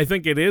 And I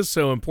think it is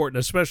so important,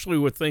 especially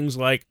with things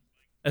like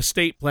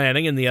estate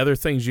planning and the other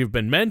things you've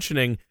been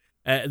mentioning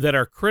that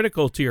are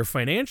critical to your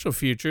financial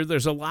future.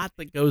 There's a lot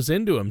that goes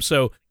into them.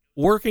 So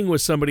working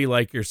with somebody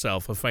like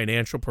yourself, a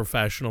financial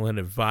professional, an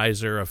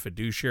advisor, a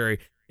fiduciary,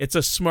 it's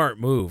a smart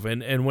move.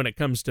 And when it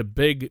comes to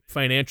big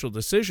financial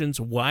decisions,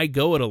 why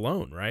go it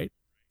alone, right?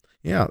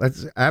 Yeah,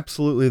 that's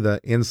absolutely the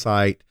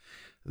insight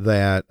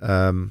that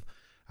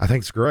I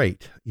think is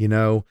great.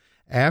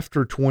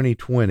 After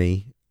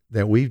 2020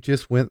 that we've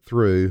just went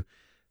through,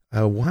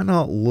 why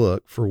not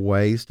look for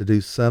ways to do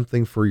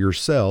something for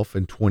yourself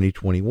in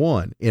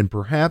 2021? And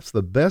perhaps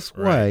the best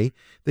way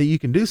that you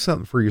can do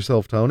something for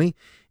yourself, Tony,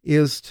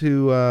 is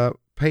to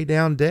pay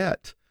down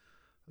debt.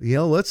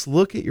 Let's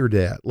look at your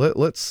debt.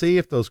 Let's see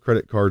if those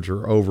credit cards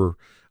are over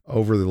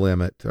the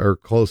limit or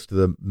close to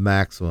the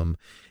maximum.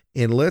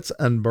 And let's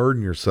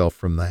unburden yourself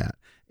from that.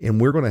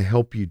 And we're going to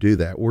help you do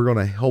that. We're going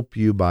to help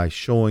you by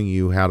showing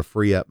you how to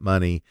free up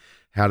money,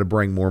 how to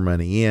bring more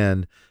money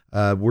in.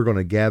 We're going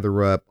to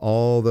gather up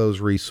all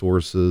those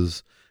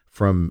resources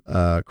from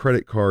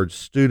credit cards,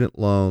 student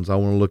loans. I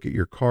want to look at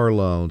your car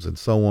loans and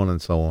so on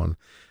and so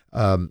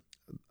on.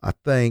 I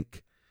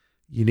think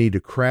you need to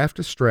craft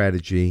a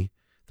strategy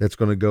that's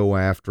going to go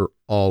after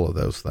all of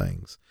those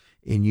things.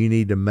 And you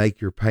need to make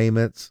your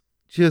payments,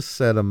 just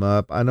set them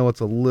up. I know it's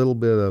a little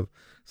bit of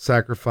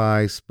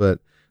sacrifice, but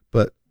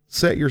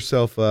set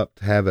yourself up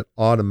to have it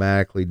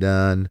automatically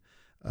done.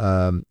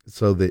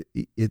 So that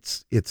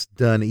it's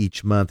done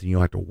each month and you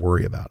don't have to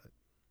worry about it.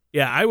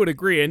 Yeah, I would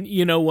agree. And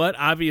you know what?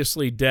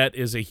 Obviously, debt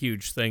is a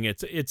huge thing.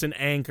 It's an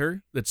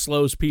anchor that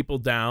slows people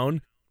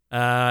down.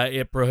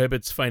 It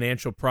prohibits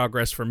financial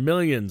progress for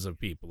millions of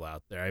people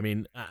out there. I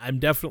mean, I'm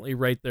definitely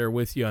right there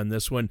with you on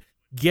this one.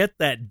 Get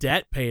that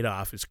debt paid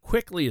off as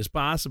quickly as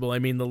possible. I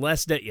mean, the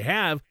less debt you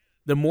have,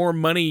 the more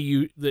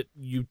money that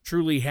you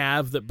truly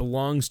have that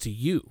belongs to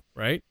you,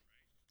 right?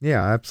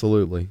 Yeah,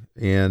 absolutely.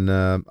 And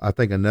I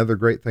think another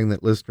great thing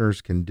that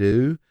listeners can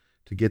do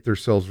to get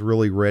themselves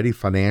really ready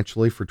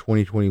financially for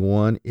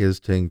 2021 is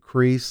to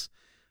increase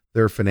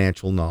their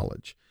financial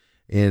knowledge.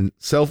 And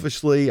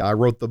selfishly, I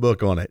wrote the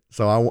book on it.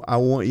 So I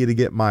want you to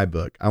get my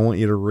book. I want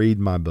you to read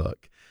my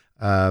book.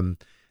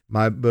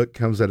 My book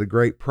comes at a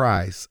great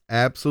price,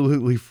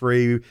 absolutely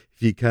free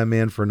if you come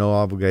in for no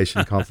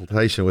obligation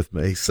consultation with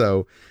me.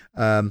 So,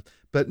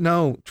 but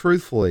no,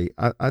 truthfully,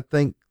 I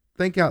think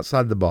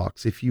outside the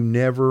box. If you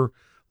never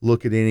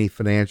look at any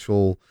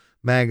financial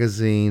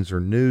magazines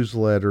or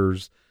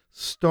newsletters,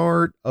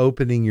 start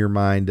opening your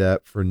mind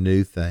up for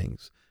new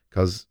things,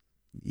 because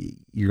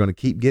you're going to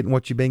keep getting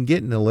what you've been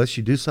getting unless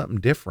you do something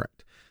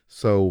different.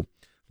 So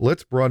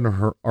let's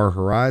broaden our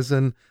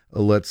horizon.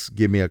 Let's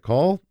give me a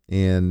call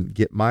and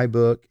get my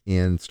book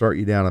and start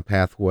you down a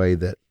pathway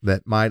that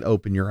might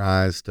open your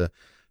eyes to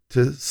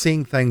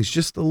seeing things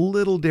just a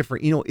little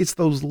different. It's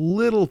those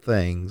little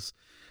things,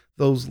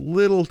 those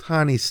little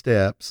tiny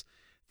steps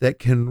that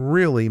can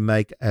really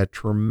make a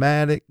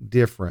dramatic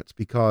difference.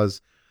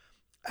 Because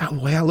the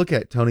way I look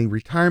at it, Tony,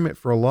 retirement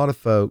for a lot of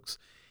folks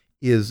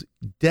is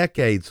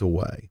decades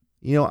away.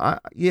 I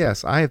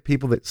have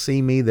people that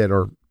see me that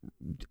are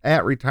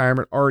at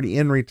retirement, already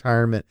in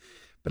retirement,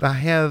 but I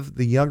have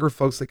the younger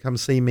folks that come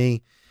see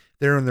me.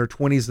 They're in their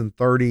 20s and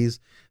 30s,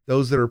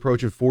 those that are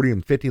approaching 40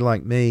 and 50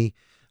 like me,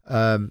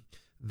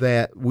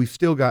 that we've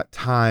still got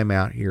time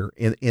out here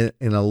in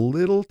a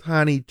little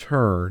tiny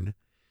turn.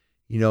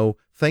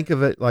 Think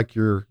of it like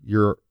you're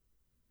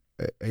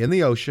in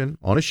the ocean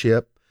on a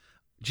ship.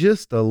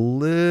 Just a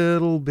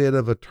little bit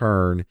of a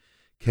turn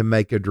can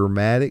make a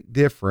dramatic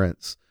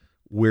difference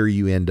where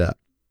you end up.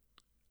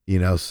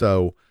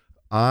 So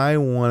I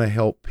want to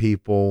help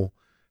people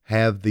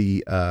have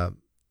the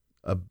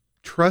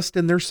trust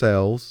in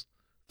themselves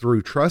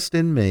through trust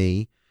in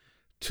me,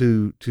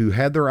 to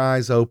have their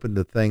eyes open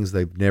to things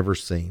they've never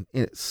seen.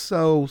 And it's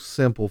so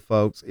simple,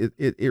 folks.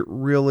 It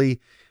really,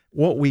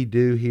 what we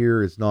do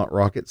here is not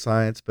rocket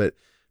science, but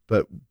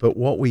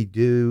what we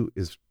do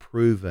is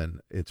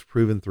proven. It's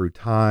proven through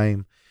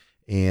time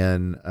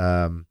and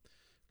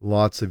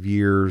lots of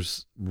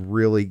years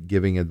really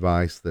giving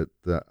advice that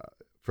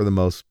for the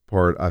most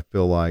part, I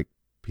feel like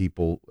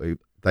people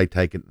they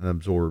take it and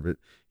absorb it.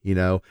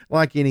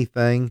 Like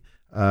anything,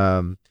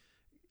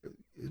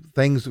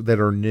 things that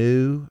are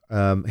new.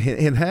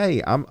 And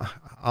hey,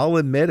 I'll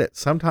admit it.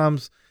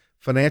 Sometimes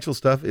financial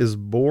stuff is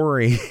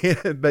boring,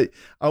 but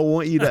I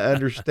want you to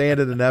understand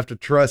it enough to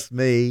trust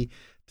me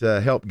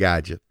to help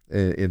guide you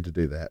and to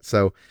do that.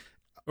 So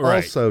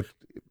also,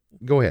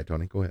 go ahead,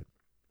 Tony, go ahead.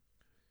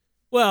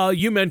 Well,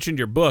 you mentioned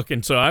your book,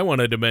 and so I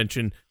wanted to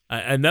mention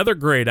another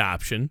great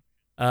option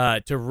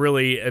to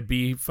really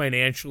be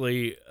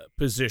financially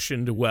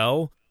positioned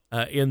well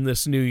in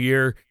this new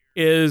year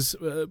is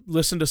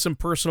listen to some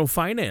personal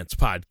finance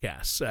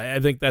podcasts. I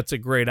think that's a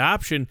great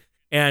option,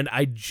 and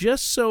I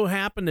just so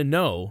happen to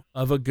know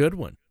of a good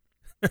one.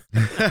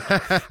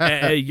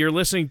 You're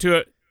listening to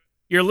it.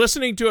 You're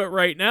listening to it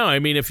right now. I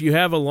mean, if you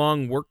have a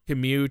long work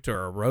commute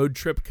or a road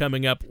trip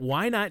coming up,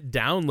 why not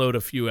download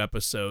a few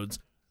episodes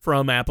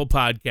from Apple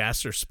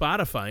Podcasts or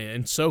Spotify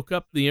and soak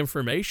up the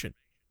information?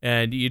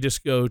 And you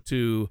just go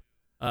to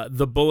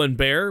The Bull and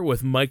Bear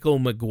with Michael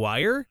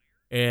McGuire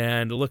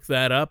and look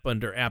that up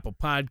under Apple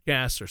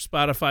Podcasts or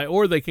Spotify,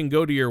 or they can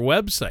go to your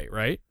website,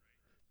 right?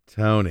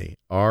 Tony,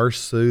 our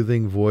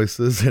soothing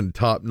voices and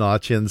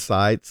top-notch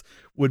insights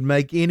would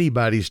make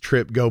anybody's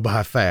trip go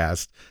by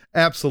fast.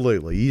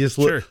 Absolutely. You just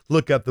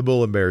look up The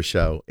Bull and Bear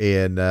Show,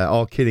 and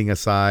all kidding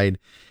aside,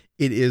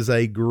 it is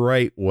a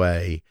great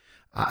way.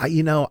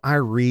 I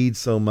read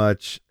so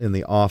much in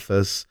the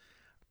office.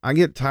 I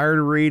get tired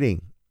of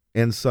reading,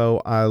 and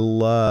so I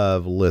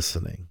love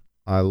listening.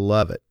 I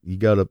love it. You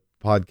go to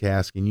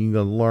podcast and you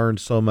can learn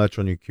so much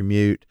on your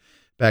commute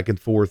back and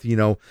forth.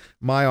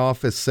 My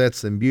office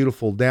sits in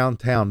beautiful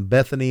downtown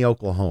Bethany,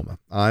 Oklahoma.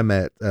 I'm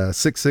at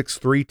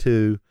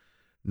 6632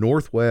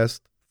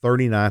 Northwest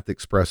 39th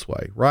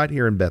Expressway, right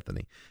here in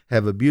Bethany.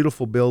 Have a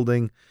beautiful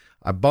building.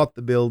 I bought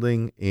the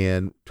building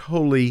and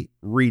totally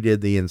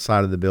redid the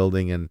inside of the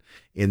building and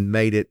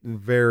made it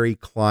very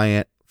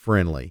client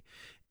friendly.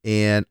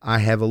 And I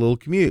have a little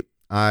commute.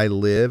 I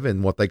live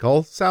in what they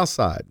call South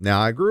Side.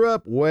 Now, I grew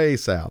up way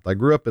south. I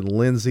grew up in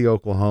Lindsay,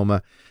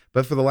 Oklahoma,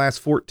 but for the last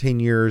 14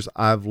 years,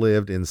 I've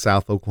lived in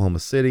South Oklahoma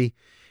City,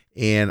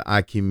 and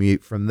I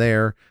commute from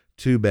there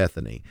to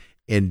Bethany.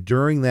 And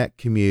during that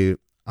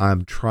commute,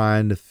 I'm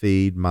trying to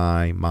feed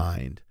my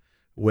mind,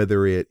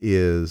 whether it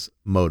is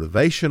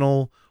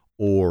motivational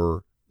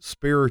or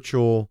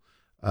spiritual,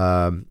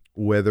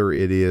 whether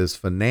it is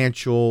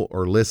financial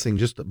or listening,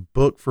 just a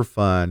book for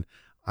fun.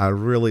 I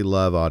really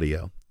love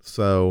audio.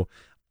 So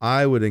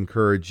I would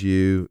encourage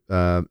you,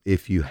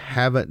 if you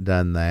haven't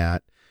done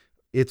that,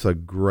 it's a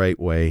great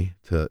way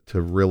to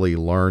really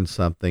learn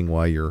something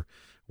while you're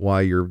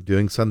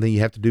doing something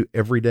you have to do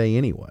every day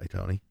anyway,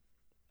 Tony.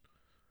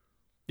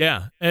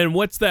 Yeah. And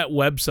what's that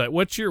website?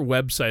 What's your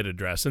website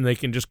address? And they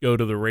can just go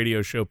to the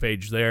radio show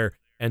page there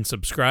and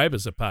subscribe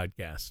as a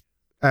podcast.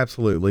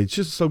 Absolutely.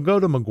 So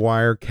go to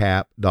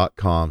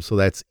McGuireCap.com. So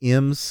that's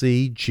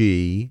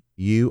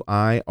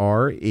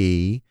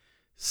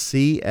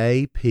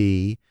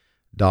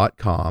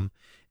McGuirecap.com,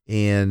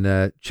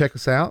 and check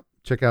us out.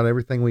 Check out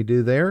everything we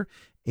do there,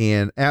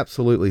 and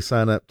absolutely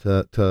sign up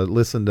to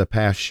listen to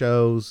past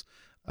shows,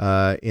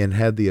 and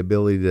have the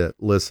ability to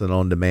listen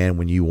on demand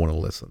when you want to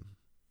listen.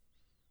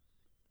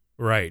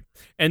 Right.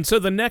 And so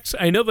the next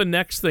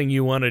thing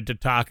you wanted to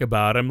talk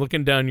about, I'm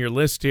looking down your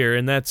list here,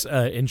 and that's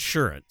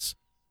insurance.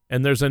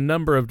 And there's a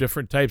number of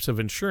different types of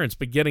insurance,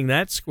 but getting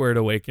that squared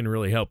away can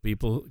really help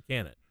people,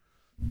 can it?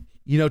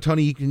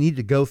 Tony, you need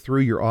to go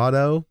through your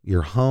auto,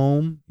 your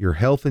home, your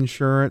health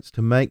insurance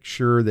to make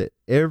sure that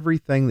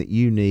everything that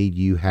you need,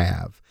 you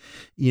have.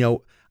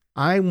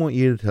 I want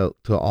you to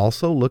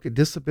also look at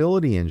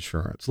disability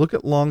insurance, look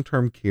at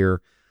long-term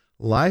care,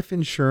 life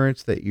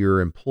insurance that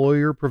your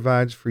employer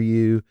provides for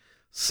you,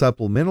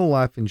 supplemental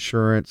life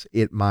insurance.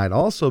 It might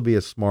also be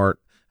a smart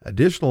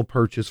additional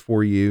purchase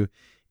for you,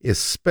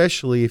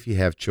 especially if you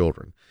have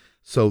children.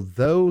 So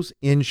those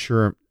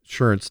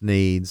insurance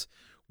needs,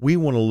 we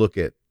want to look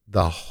at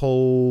the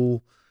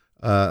whole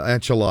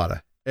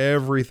enchilada,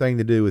 everything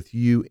to do with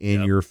you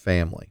and your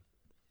family.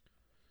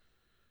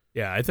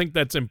 Yeah, I think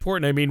that's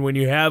important. I mean, when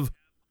you have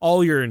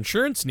all your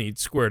insurance needs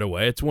squared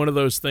away, it's one of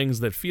those things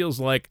that feels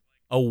like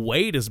a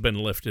weight has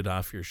been lifted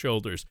off your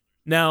shoulders.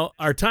 Now,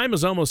 our time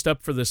is almost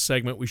up for this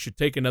segment. We should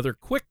take another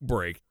quick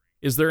break.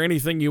 Is there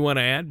anything you want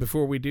to add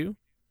before we do?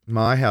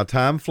 My, how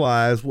time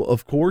flies. Well,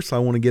 of course, I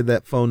want to give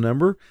that phone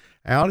number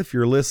out. If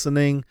you're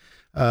listening,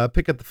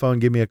 pick up the phone,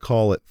 give me a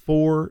call at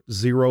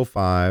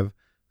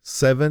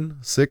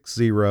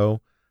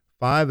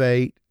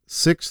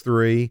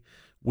 405-760-5863.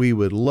 We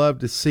would love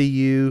to see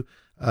you.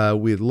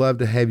 We'd love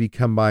to have you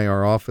come by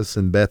our office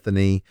in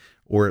Bethany,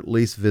 or at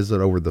least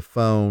visit over the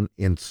phone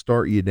and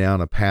start you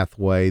down a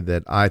pathway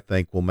that I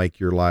think will make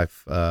your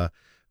life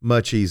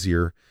much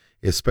easier,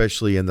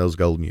 especially in those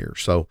golden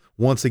years. So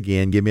once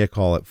again, give me a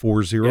call at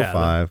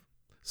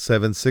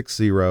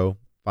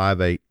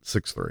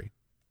 405-760-5863.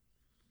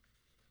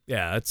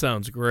 Yeah, that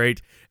sounds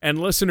great. And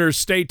listeners,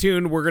 stay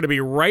tuned. We're going to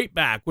be right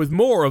back with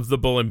more of the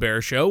Bull and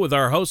Bear Show with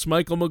our host,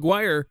 Michael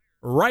McGuire,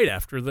 right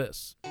after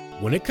this.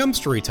 When it comes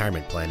to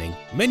retirement planning,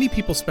 many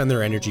people spend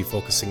their energy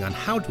focusing on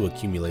how to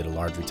accumulate a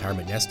large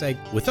retirement nest egg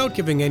without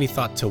giving any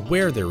thought to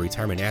where their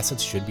retirement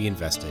assets should be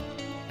invested.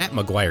 At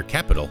McGuire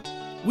Capital,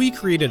 we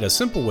created a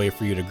simple way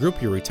for you to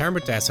group your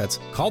retirement assets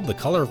called the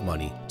Color of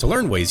Money. To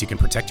learn ways you can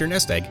protect your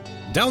nest egg,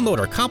 download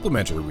our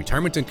complimentary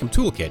Retirement Income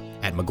Toolkit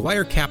at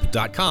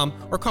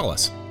McGuireCap.com or call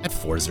us at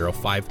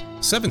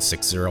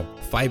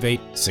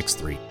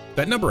 405-760-5863.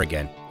 That number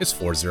again is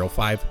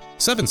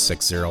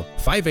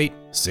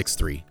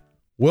 405-760-5863.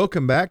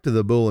 Welcome back to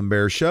the Bull and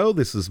Bear Show.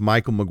 This is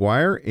Michael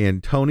McGuire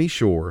and Tony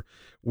Shore.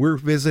 We're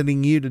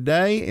visiting you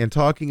today and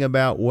talking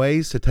about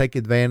ways to take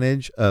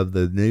advantage of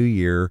the new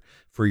year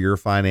for your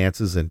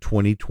finances in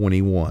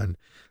 2021.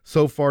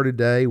 So far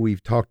today,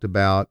 we've talked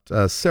about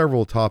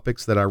several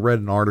topics that I read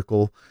an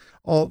article.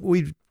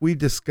 We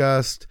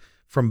discussed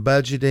from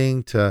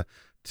budgeting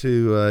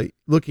to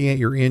looking at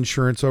your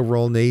insurance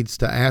overall needs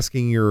to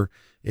asking your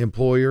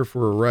employer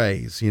for a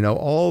raise. You know,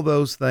 all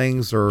those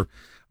things are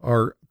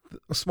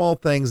small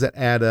things that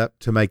add up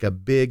to make a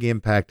big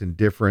impact and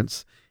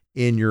difference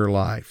in your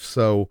life.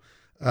 So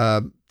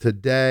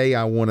today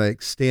I want to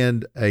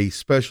extend a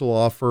special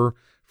offer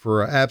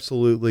for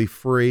absolutely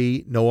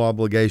free, no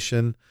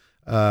obligation.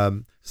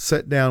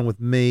 Sit down with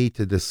me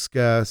to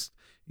discuss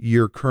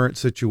your current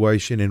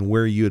situation and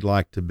where you'd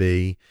like to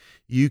be.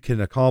 You can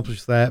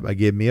accomplish that by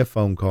giving me a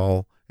phone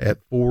call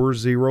at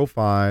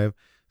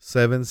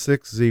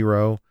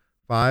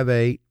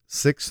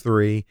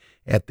 405-760-5863.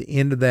 At the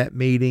end of that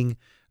meeting,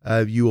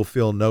 you will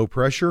feel no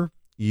pressure.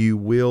 You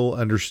will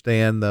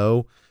understand,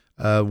 though,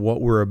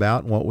 what we're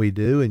about and what we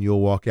do, and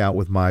you'll walk out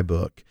with my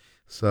book.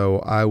 So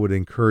I would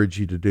encourage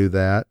you to do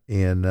that.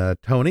 And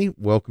Tony,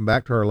 welcome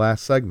back to our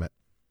last segment.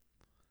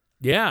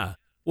 Yeah.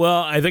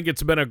 Well, I think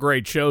it's been a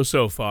great show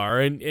so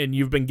far, and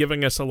you've been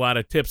giving us a lot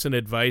of tips and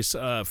advice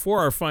for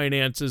our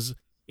finances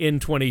in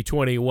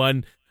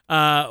 2021.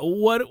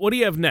 What do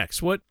you have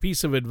next? What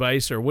piece of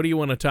advice or what do you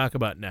want to talk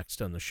about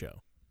next on the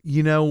show?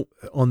 You know,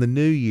 on the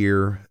new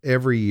year,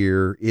 every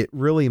year, it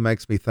really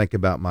makes me think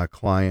about my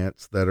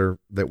clients that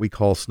we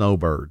call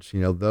snowbirds.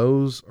 You know,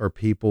 those are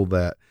people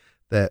that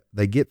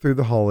they get through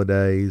the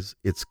holidays.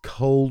 It's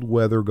cold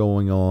weather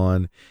going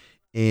on,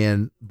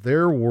 and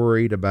they're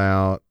worried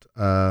about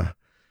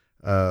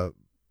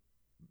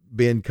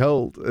being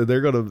cold.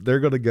 They're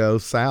gonna go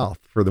south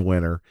for the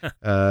winter,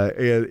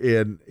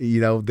 and you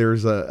know,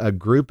 there's a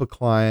group of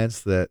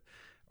clients that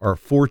are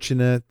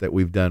fortunate that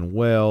we've done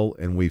well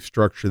and we've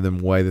structured them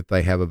in a way that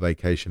they have a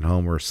vacation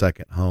home or a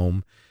second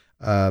home.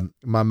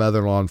 My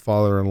mother-in-law and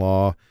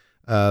father-in-law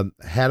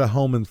had a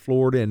home in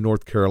Florida and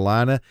North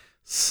Carolina.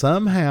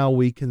 Somehow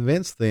we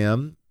convinced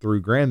them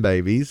through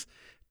grandbabies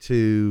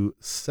to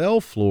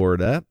sell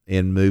Florida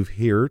and move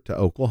here to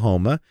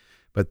Oklahoma,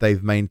 but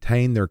they've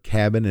maintained their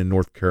cabin in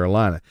North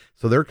Carolina.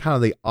 So they're kind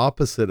of the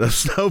opposite of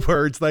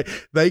snowbirds.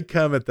 They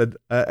come at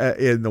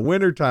in the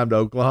wintertime to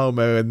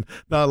Oklahoma, and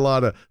not a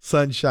lot of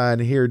sunshine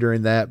here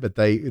during that, but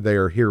they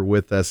are here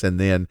with us, and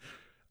then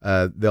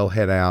they'll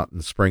head out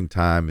in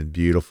springtime and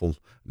beautiful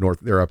north.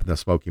 They're up in the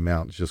Smoky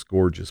Mountains, just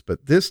gorgeous.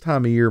 But this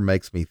time of year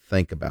makes me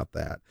think about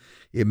that.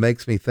 It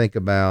makes me think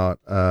about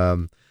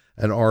an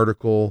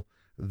article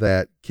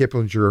that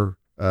Kiplinger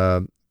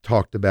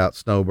talked about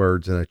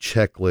snowbirds and a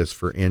checklist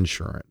for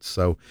insurance.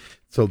 So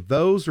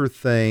those are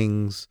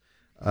things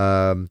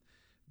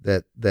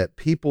that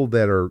people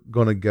that are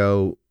going to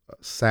go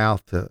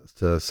south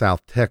to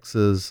South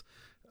Texas,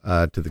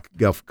 to the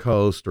Gulf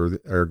Coast, or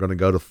are going to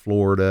go to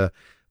Florida,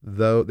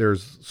 though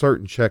there's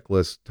certain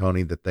checklists,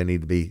 Tony, that they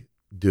need to be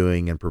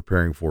doing and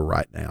preparing for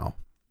right now.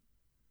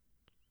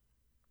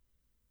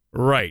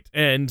 Right.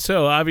 And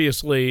so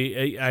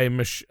obviously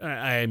I'm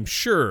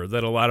sure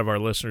that a lot of our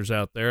listeners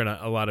out there and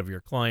a lot of your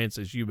clients,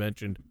 as you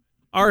mentioned,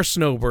 are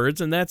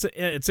snowbirds. And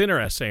it's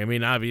interesting. I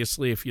mean,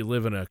 obviously, if you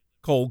live in a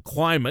cold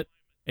climate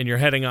and you're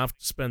heading off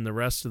to spend the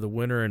rest of the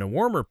winter in a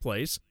warmer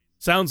place,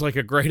 sounds like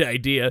a great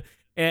idea.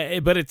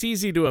 But it's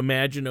easy to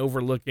imagine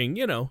overlooking,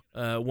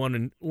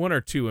 one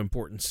or two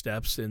important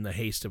steps in the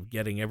haste of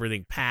getting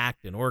everything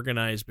packed and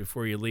organized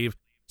before you leave.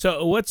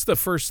 So what's the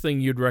first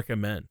thing you'd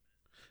recommend?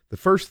 The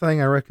first thing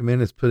I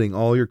recommend is putting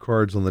all your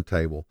cards on the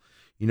table.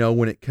 You know,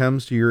 when it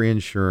comes to your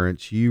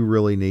insurance, you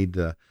really need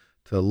to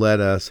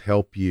let us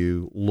help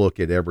you look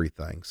at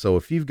everything. So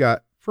if you've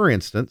got, for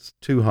instance,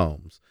 two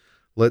homes,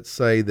 let's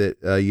say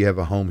that you have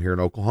a home here in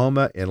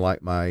Oklahoma and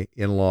like my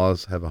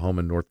in-laws have a home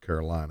in North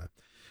Carolina.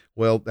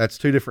 Well, that's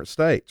two different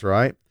states,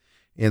 right?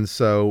 And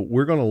so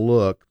we're going to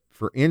look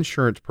for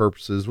insurance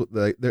purposes.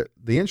 The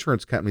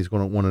insurance company is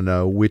going to want to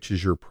know which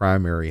is your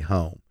primary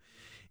home.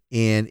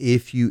 And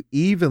if you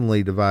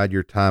evenly divide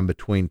your time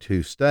between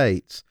two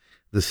states,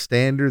 the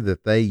standard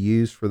that they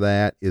use for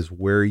that is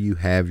where you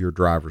have your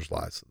driver's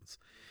license.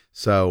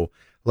 So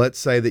let's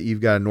say that you've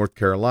got a North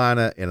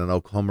Carolina and an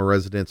Oklahoma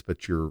residence,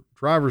 but your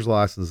driver's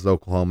license is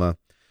Oklahoma.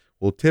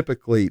 Well,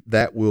 typically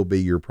that will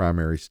be your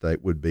primary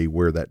state, would be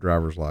where that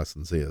driver's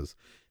license is.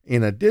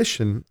 In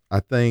addition, I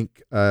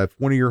think if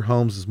one of your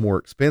homes is more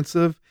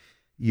expensive,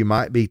 You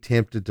might be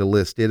tempted to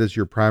list it as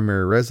your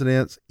primary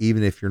residence,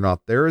 even if you're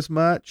not there as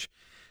much.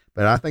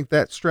 But I think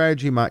that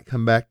strategy might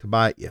come back to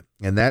bite you.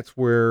 And that's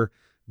where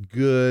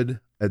good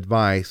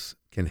advice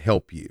can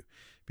help you.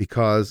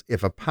 Because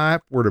if a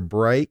pipe were to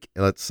break,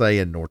 let's say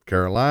in North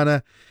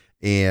Carolina,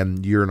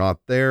 and you're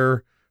not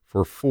there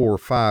for 4,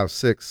 5,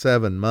 6,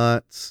 7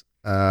 months,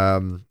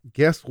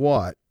 guess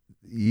what?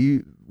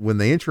 When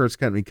the insurance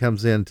company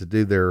comes in to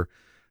do their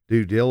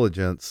due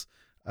diligence,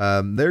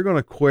 they're going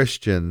to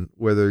question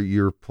whether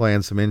you're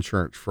playing some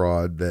insurance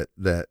fraud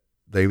that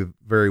they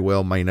very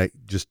well may not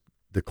just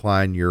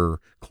decline your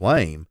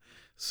claim.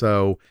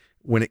 So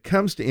when it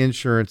comes to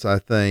insurance, I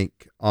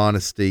think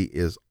honesty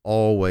is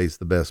always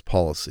the best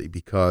policy,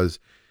 because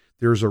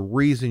there's a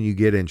reason you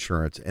get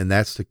insurance, and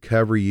that's to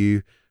cover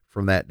you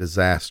from that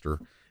disaster.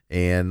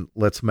 And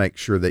let's make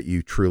sure that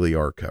you truly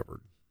are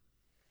covered.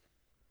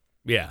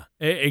 Yeah,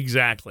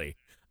 exactly.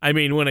 I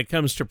mean, when it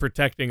comes to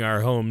protecting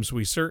our homes,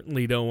 we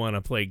certainly don't want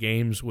to play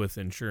games with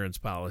insurance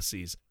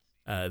policies.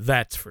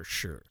 That's for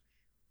sure.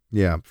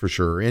 Yeah, for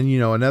sure. And,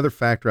 another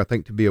factor I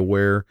think to be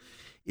aware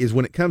is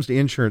when it comes to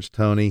insurance,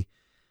 Tony,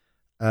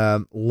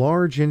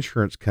 large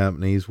insurance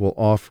companies will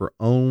often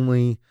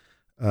only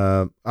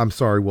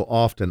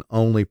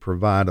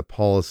provide a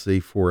policy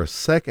for a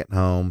second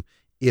home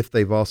if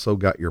they've also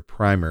got your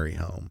primary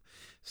home.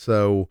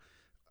 So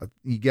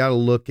you got to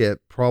look at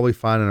probably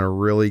finding a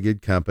really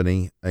good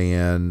company,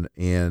 and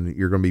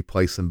you're going to be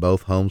placing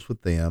both homes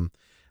with them.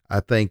 I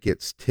think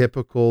it's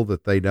typical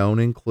that they don't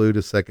include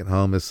a second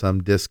home as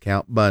some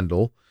discount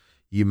bundle.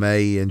 You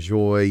may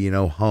enjoy,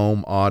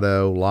 home,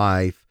 auto,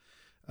 life,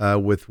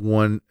 with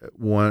one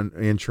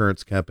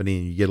insurance company,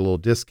 and you get a little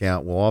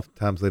discount. Well,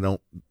 oftentimes they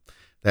don't.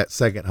 That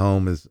second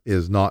home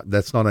is not.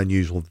 That's not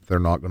unusual that they're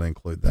not going to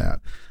include that.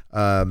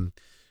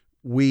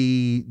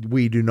 We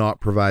do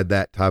not provide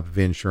that type of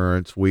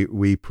insurance.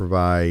 We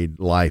provide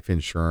life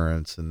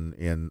insurance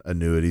and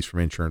annuities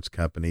from insurance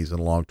companies and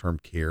long-term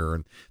care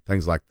and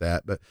things like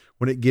that. But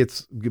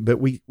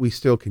we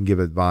still can give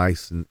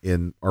advice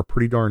and are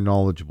pretty darn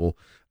knowledgeable.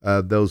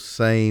 Those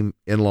same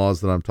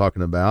in-laws that I'm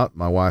talking about,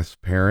 my wife's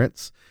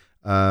parents,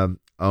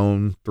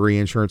 own 3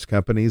 insurance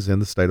companies in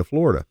the state of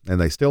Florida, and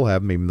they still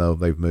have them even though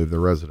they've moved their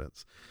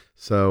residence.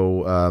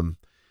 So,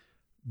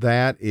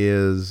 that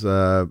is,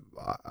 I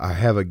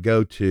have a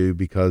go-to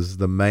because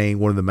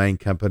one of the main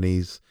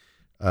companies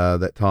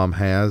that Tom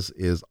has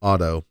is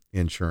auto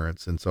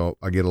insurance. And so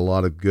I get a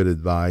lot of good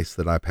advice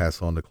that I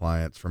pass on to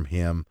clients from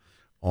him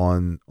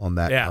on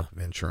that type of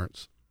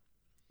insurance.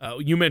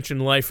 You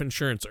mentioned life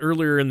insurance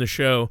earlier in the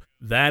show.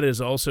 That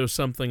is also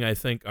something I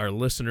think our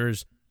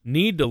listeners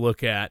need to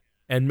look at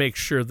and make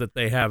sure that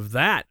they have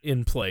that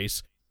in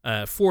place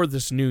for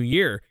this new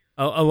year.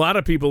 A lot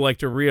of people like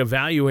to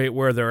reevaluate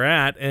where they're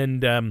at,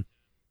 and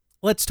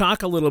let's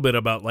talk a little bit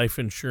about life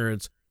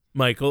insurance,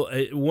 Michael.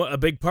 A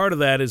big part of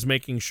that is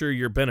making sure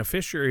your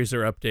beneficiaries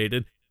are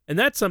updated, and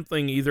that's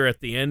something either at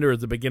the end or at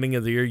the beginning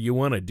of the year you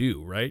want to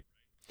do, right?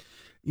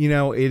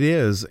 It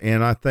is,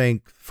 and I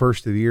think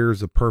first of the year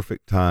is a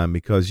perfect time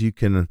because you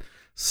can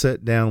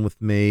sit down with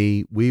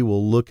me. We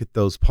will look at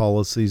those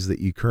policies that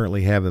you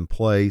currently have in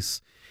place,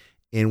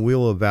 and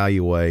we'll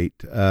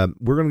evaluate.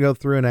 We're going to go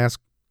through and ask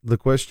the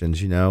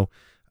questions,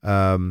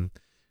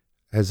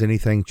 has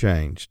anything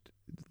changed?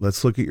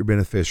 Let's look at your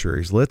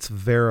beneficiaries. Let's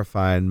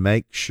verify and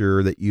make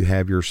sure that you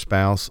have your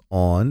spouse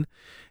on,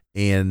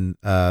 and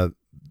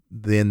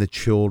then the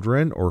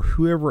children or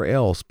whoever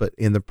else, but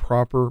in the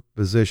proper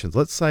positions.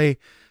 Let's say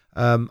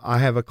I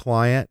have a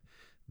client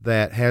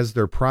that has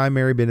their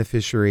primary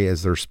beneficiary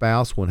as their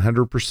spouse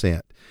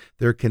 100%.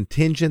 They're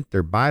contingent,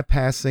 they're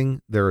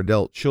bypassing their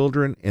adult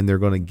children, and they're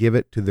going to give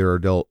it to their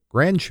adult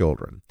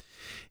grandchildren.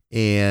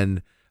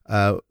 And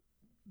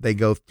they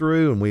go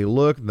through and we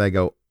look and they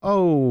go,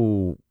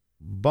 oh,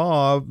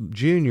 Bob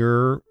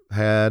Jr.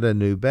 had a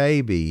new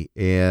baby.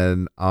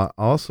 And I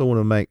also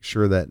want to make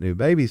sure that new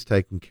baby's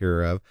taken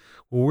care of.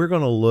 Well, we're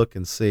going to look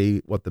and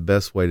see what the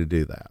best way to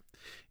do that.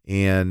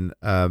 And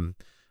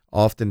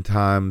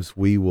oftentimes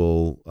we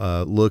will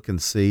look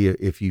and see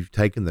if you've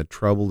taken the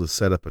trouble to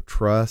set up a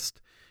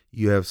trust.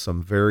 You have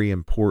some very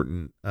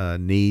important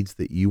needs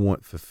that you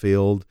want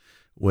fulfilled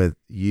with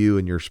you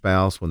and your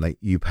spouse when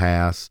you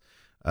pass.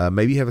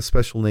 Maybe you have a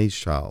special needs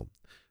child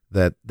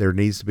that there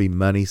needs to be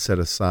money set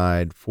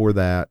aside for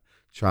that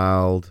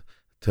child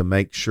to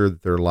make sure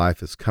that their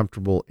life is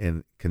comfortable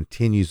and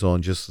continues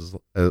on just as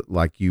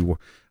like you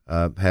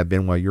have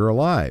been while you're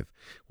alive.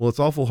 Well, it's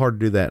awful hard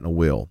to do that in a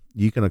will.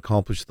 You can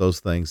accomplish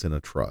those things in a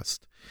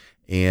trust.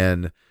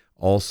 And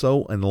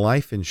also in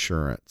life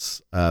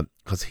insurance,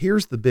 because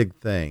here's the big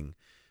thing.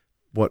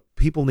 What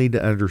people need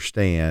to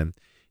understand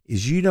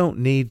is you don't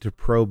need to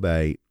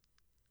probate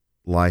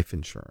life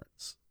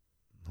insurance.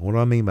 What do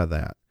I mean by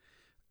that?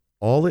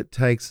 All it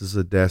takes is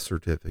a death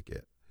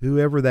certificate.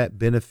 Whoever that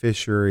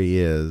beneficiary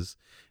is,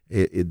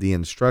 the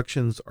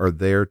instructions are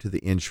there to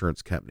the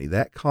insurance company.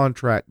 That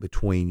contract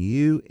between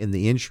you and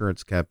the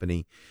insurance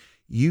company,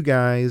 you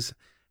guys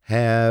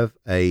have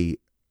a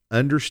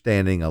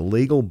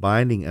legal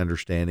binding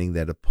understanding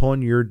that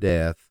upon your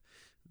death,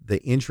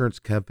 the insurance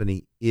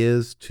company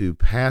is to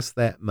pass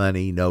that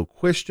money, no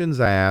questions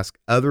asked,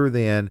 other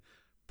than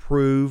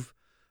prove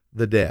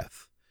the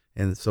death.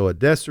 And so a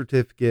death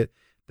certificate,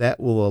 that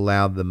will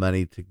allow the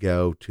money to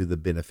go to the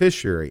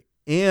beneficiary.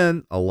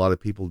 And a lot of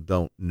people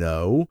don't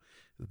know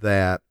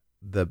that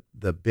the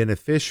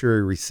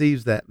beneficiary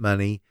receives that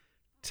money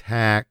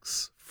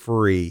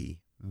tax-free.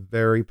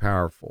 Very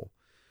powerful.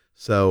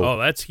 So, oh,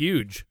 that's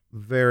huge.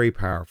 Very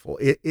powerful.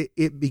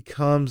 It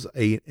becomes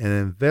an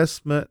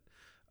investment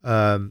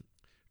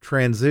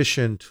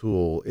transition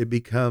tool. It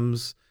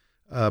becomes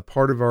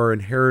part of our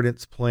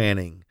inheritance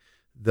planning.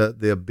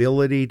 The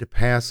ability to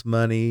pass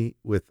money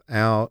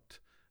without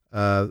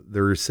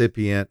the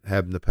recipient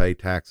having to pay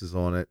taxes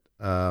on it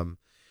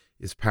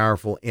is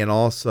powerful, and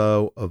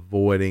also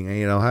avoiding,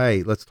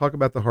 hey, let's talk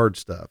about the hard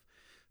stuff.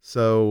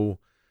 So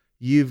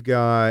you've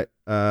got,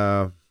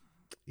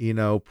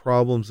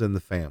 problems in the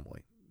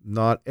family.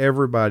 Not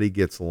everybody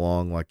gets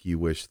along like you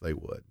wish they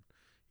would.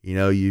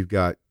 You've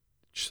got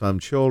some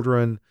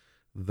children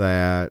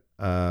that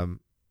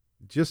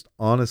just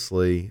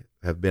honestly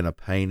have been a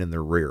pain in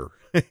the rear.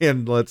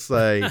 And let's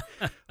say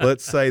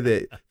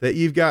that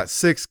you've got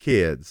 6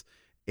 kids,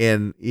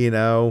 and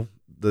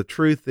the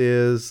truth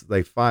is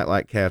they fight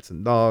like cats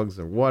and dogs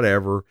or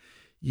whatever.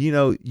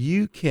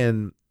 You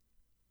can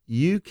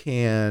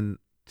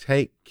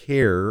take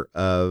care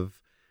of,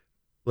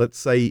 let's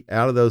say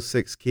out of those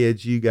 6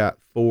 kids, you got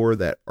 4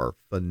 that are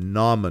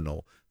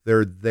phenomenal.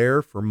 They're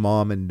there for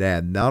mom and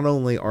dad. Not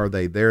only are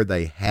they there,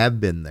 they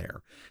have been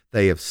there.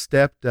 They have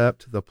stepped up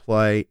to the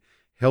plate,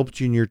 helped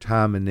you in your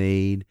time of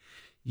need.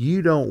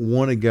 You don't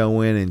want to go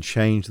in and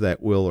change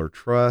that will or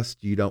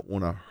trust. You don't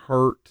want to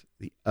hurt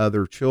the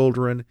other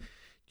children.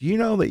 Do you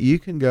know that you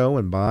can go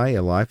and buy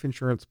a life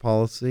insurance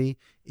policy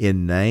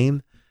in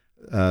name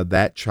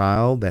that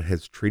child that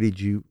has treated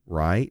you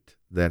right,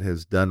 that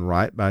has done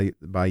right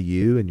by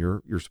you and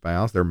your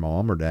spouse, their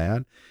mom or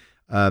dad?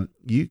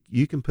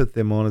 You can put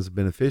them on as a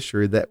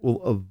beneficiary that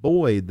will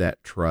avoid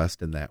that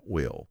trust and that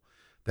will.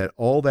 That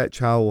all that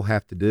child will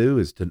have to do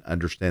is to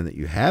understand that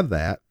you have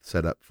that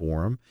set up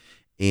for them,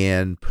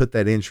 and put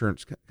that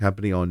insurance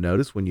company on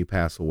notice when you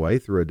pass away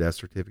through a death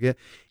certificate,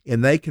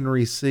 and they can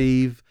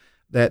receive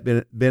that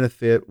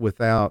benefit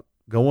without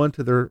going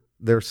to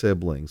their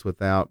siblings,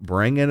 without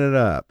bringing it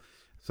up.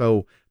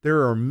 So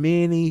there are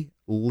many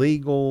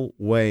legal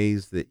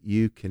ways that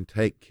you can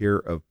take care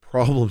of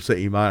problems that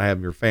you might have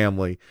in your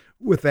family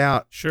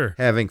without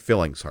having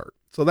feelings hurt.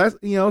 So that's,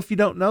 if you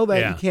don't know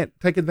that, you can't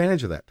take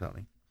advantage of that,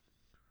 Tony.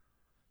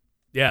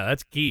 Yeah,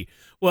 that's key.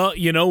 Well,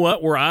 you know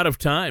what? We're out of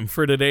time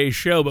for today's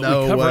show, but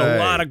we covered a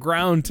lot of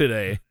ground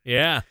today.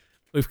 Yeah,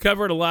 we've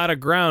covered a lot of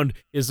ground.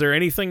 Is there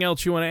anything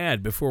else you want to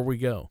add before we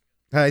go?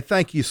 Hey,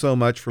 thank you so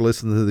much for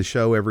listening to the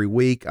show every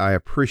week. I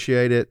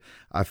appreciate it.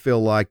 I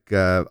feel like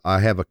I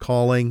have a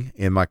calling,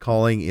 and my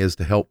calling is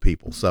to help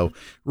people. So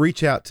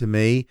reach out to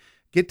me,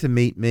 get to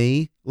meet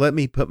me. Let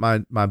me put my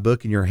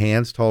book in your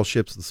hands, Tall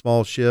Ships and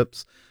Small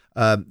Ships.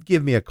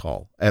 Give me a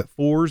call at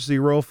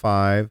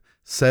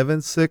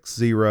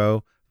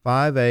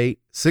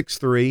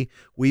 405-760-5863.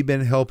 We've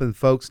been helping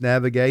folks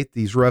navigate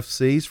these rough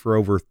seas for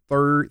over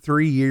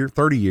 30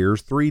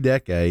 years, 3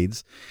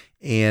 decades,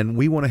 and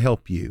we want to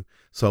help you.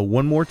 So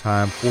one more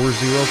time,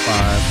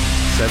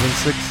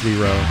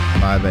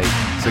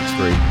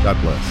 405-760-5863. God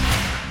bless.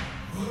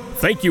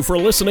 Thank you for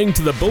listening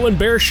to the Bull and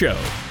Bear Show.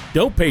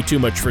 Don't pay too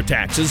much for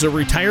taxes or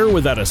retire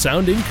without a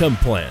sound income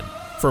plan.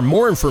 For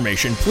more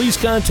information, please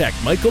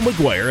contact Michael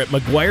McGuire at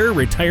McGuire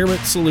Retirement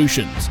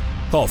Solutions.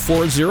 Call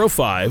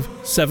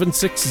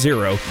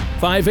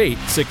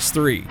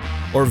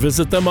 405-760-5863 or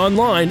visit them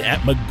online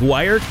at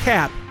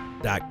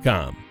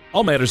McGuireCap.com.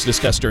 All matters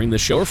discussed during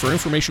this show are for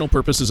informational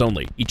purposes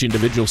only. Each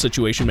individual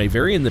situation may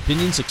vary, and the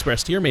opinions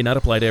expressed here may not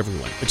apply to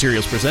everyone.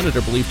 Materials presented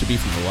are believed to be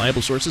from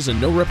reliable sources, and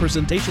no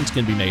representations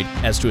can be made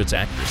as to its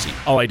accuracy.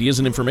 All ideas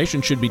and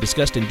information should be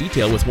discussed in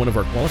detail with one of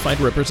our qualified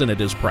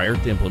representatives prior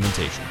to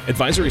implementation.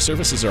 Advisory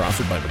services are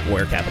offered by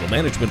McGuire Capital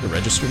Management, a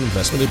registered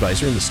investment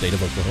advisor in the state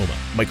of Oklahoma.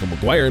 Michael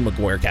McGuire and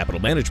McGuire Capital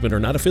Management are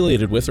not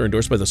affiliated with or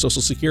endorsed by the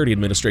Social Security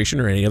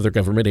Administration or any other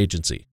government agency.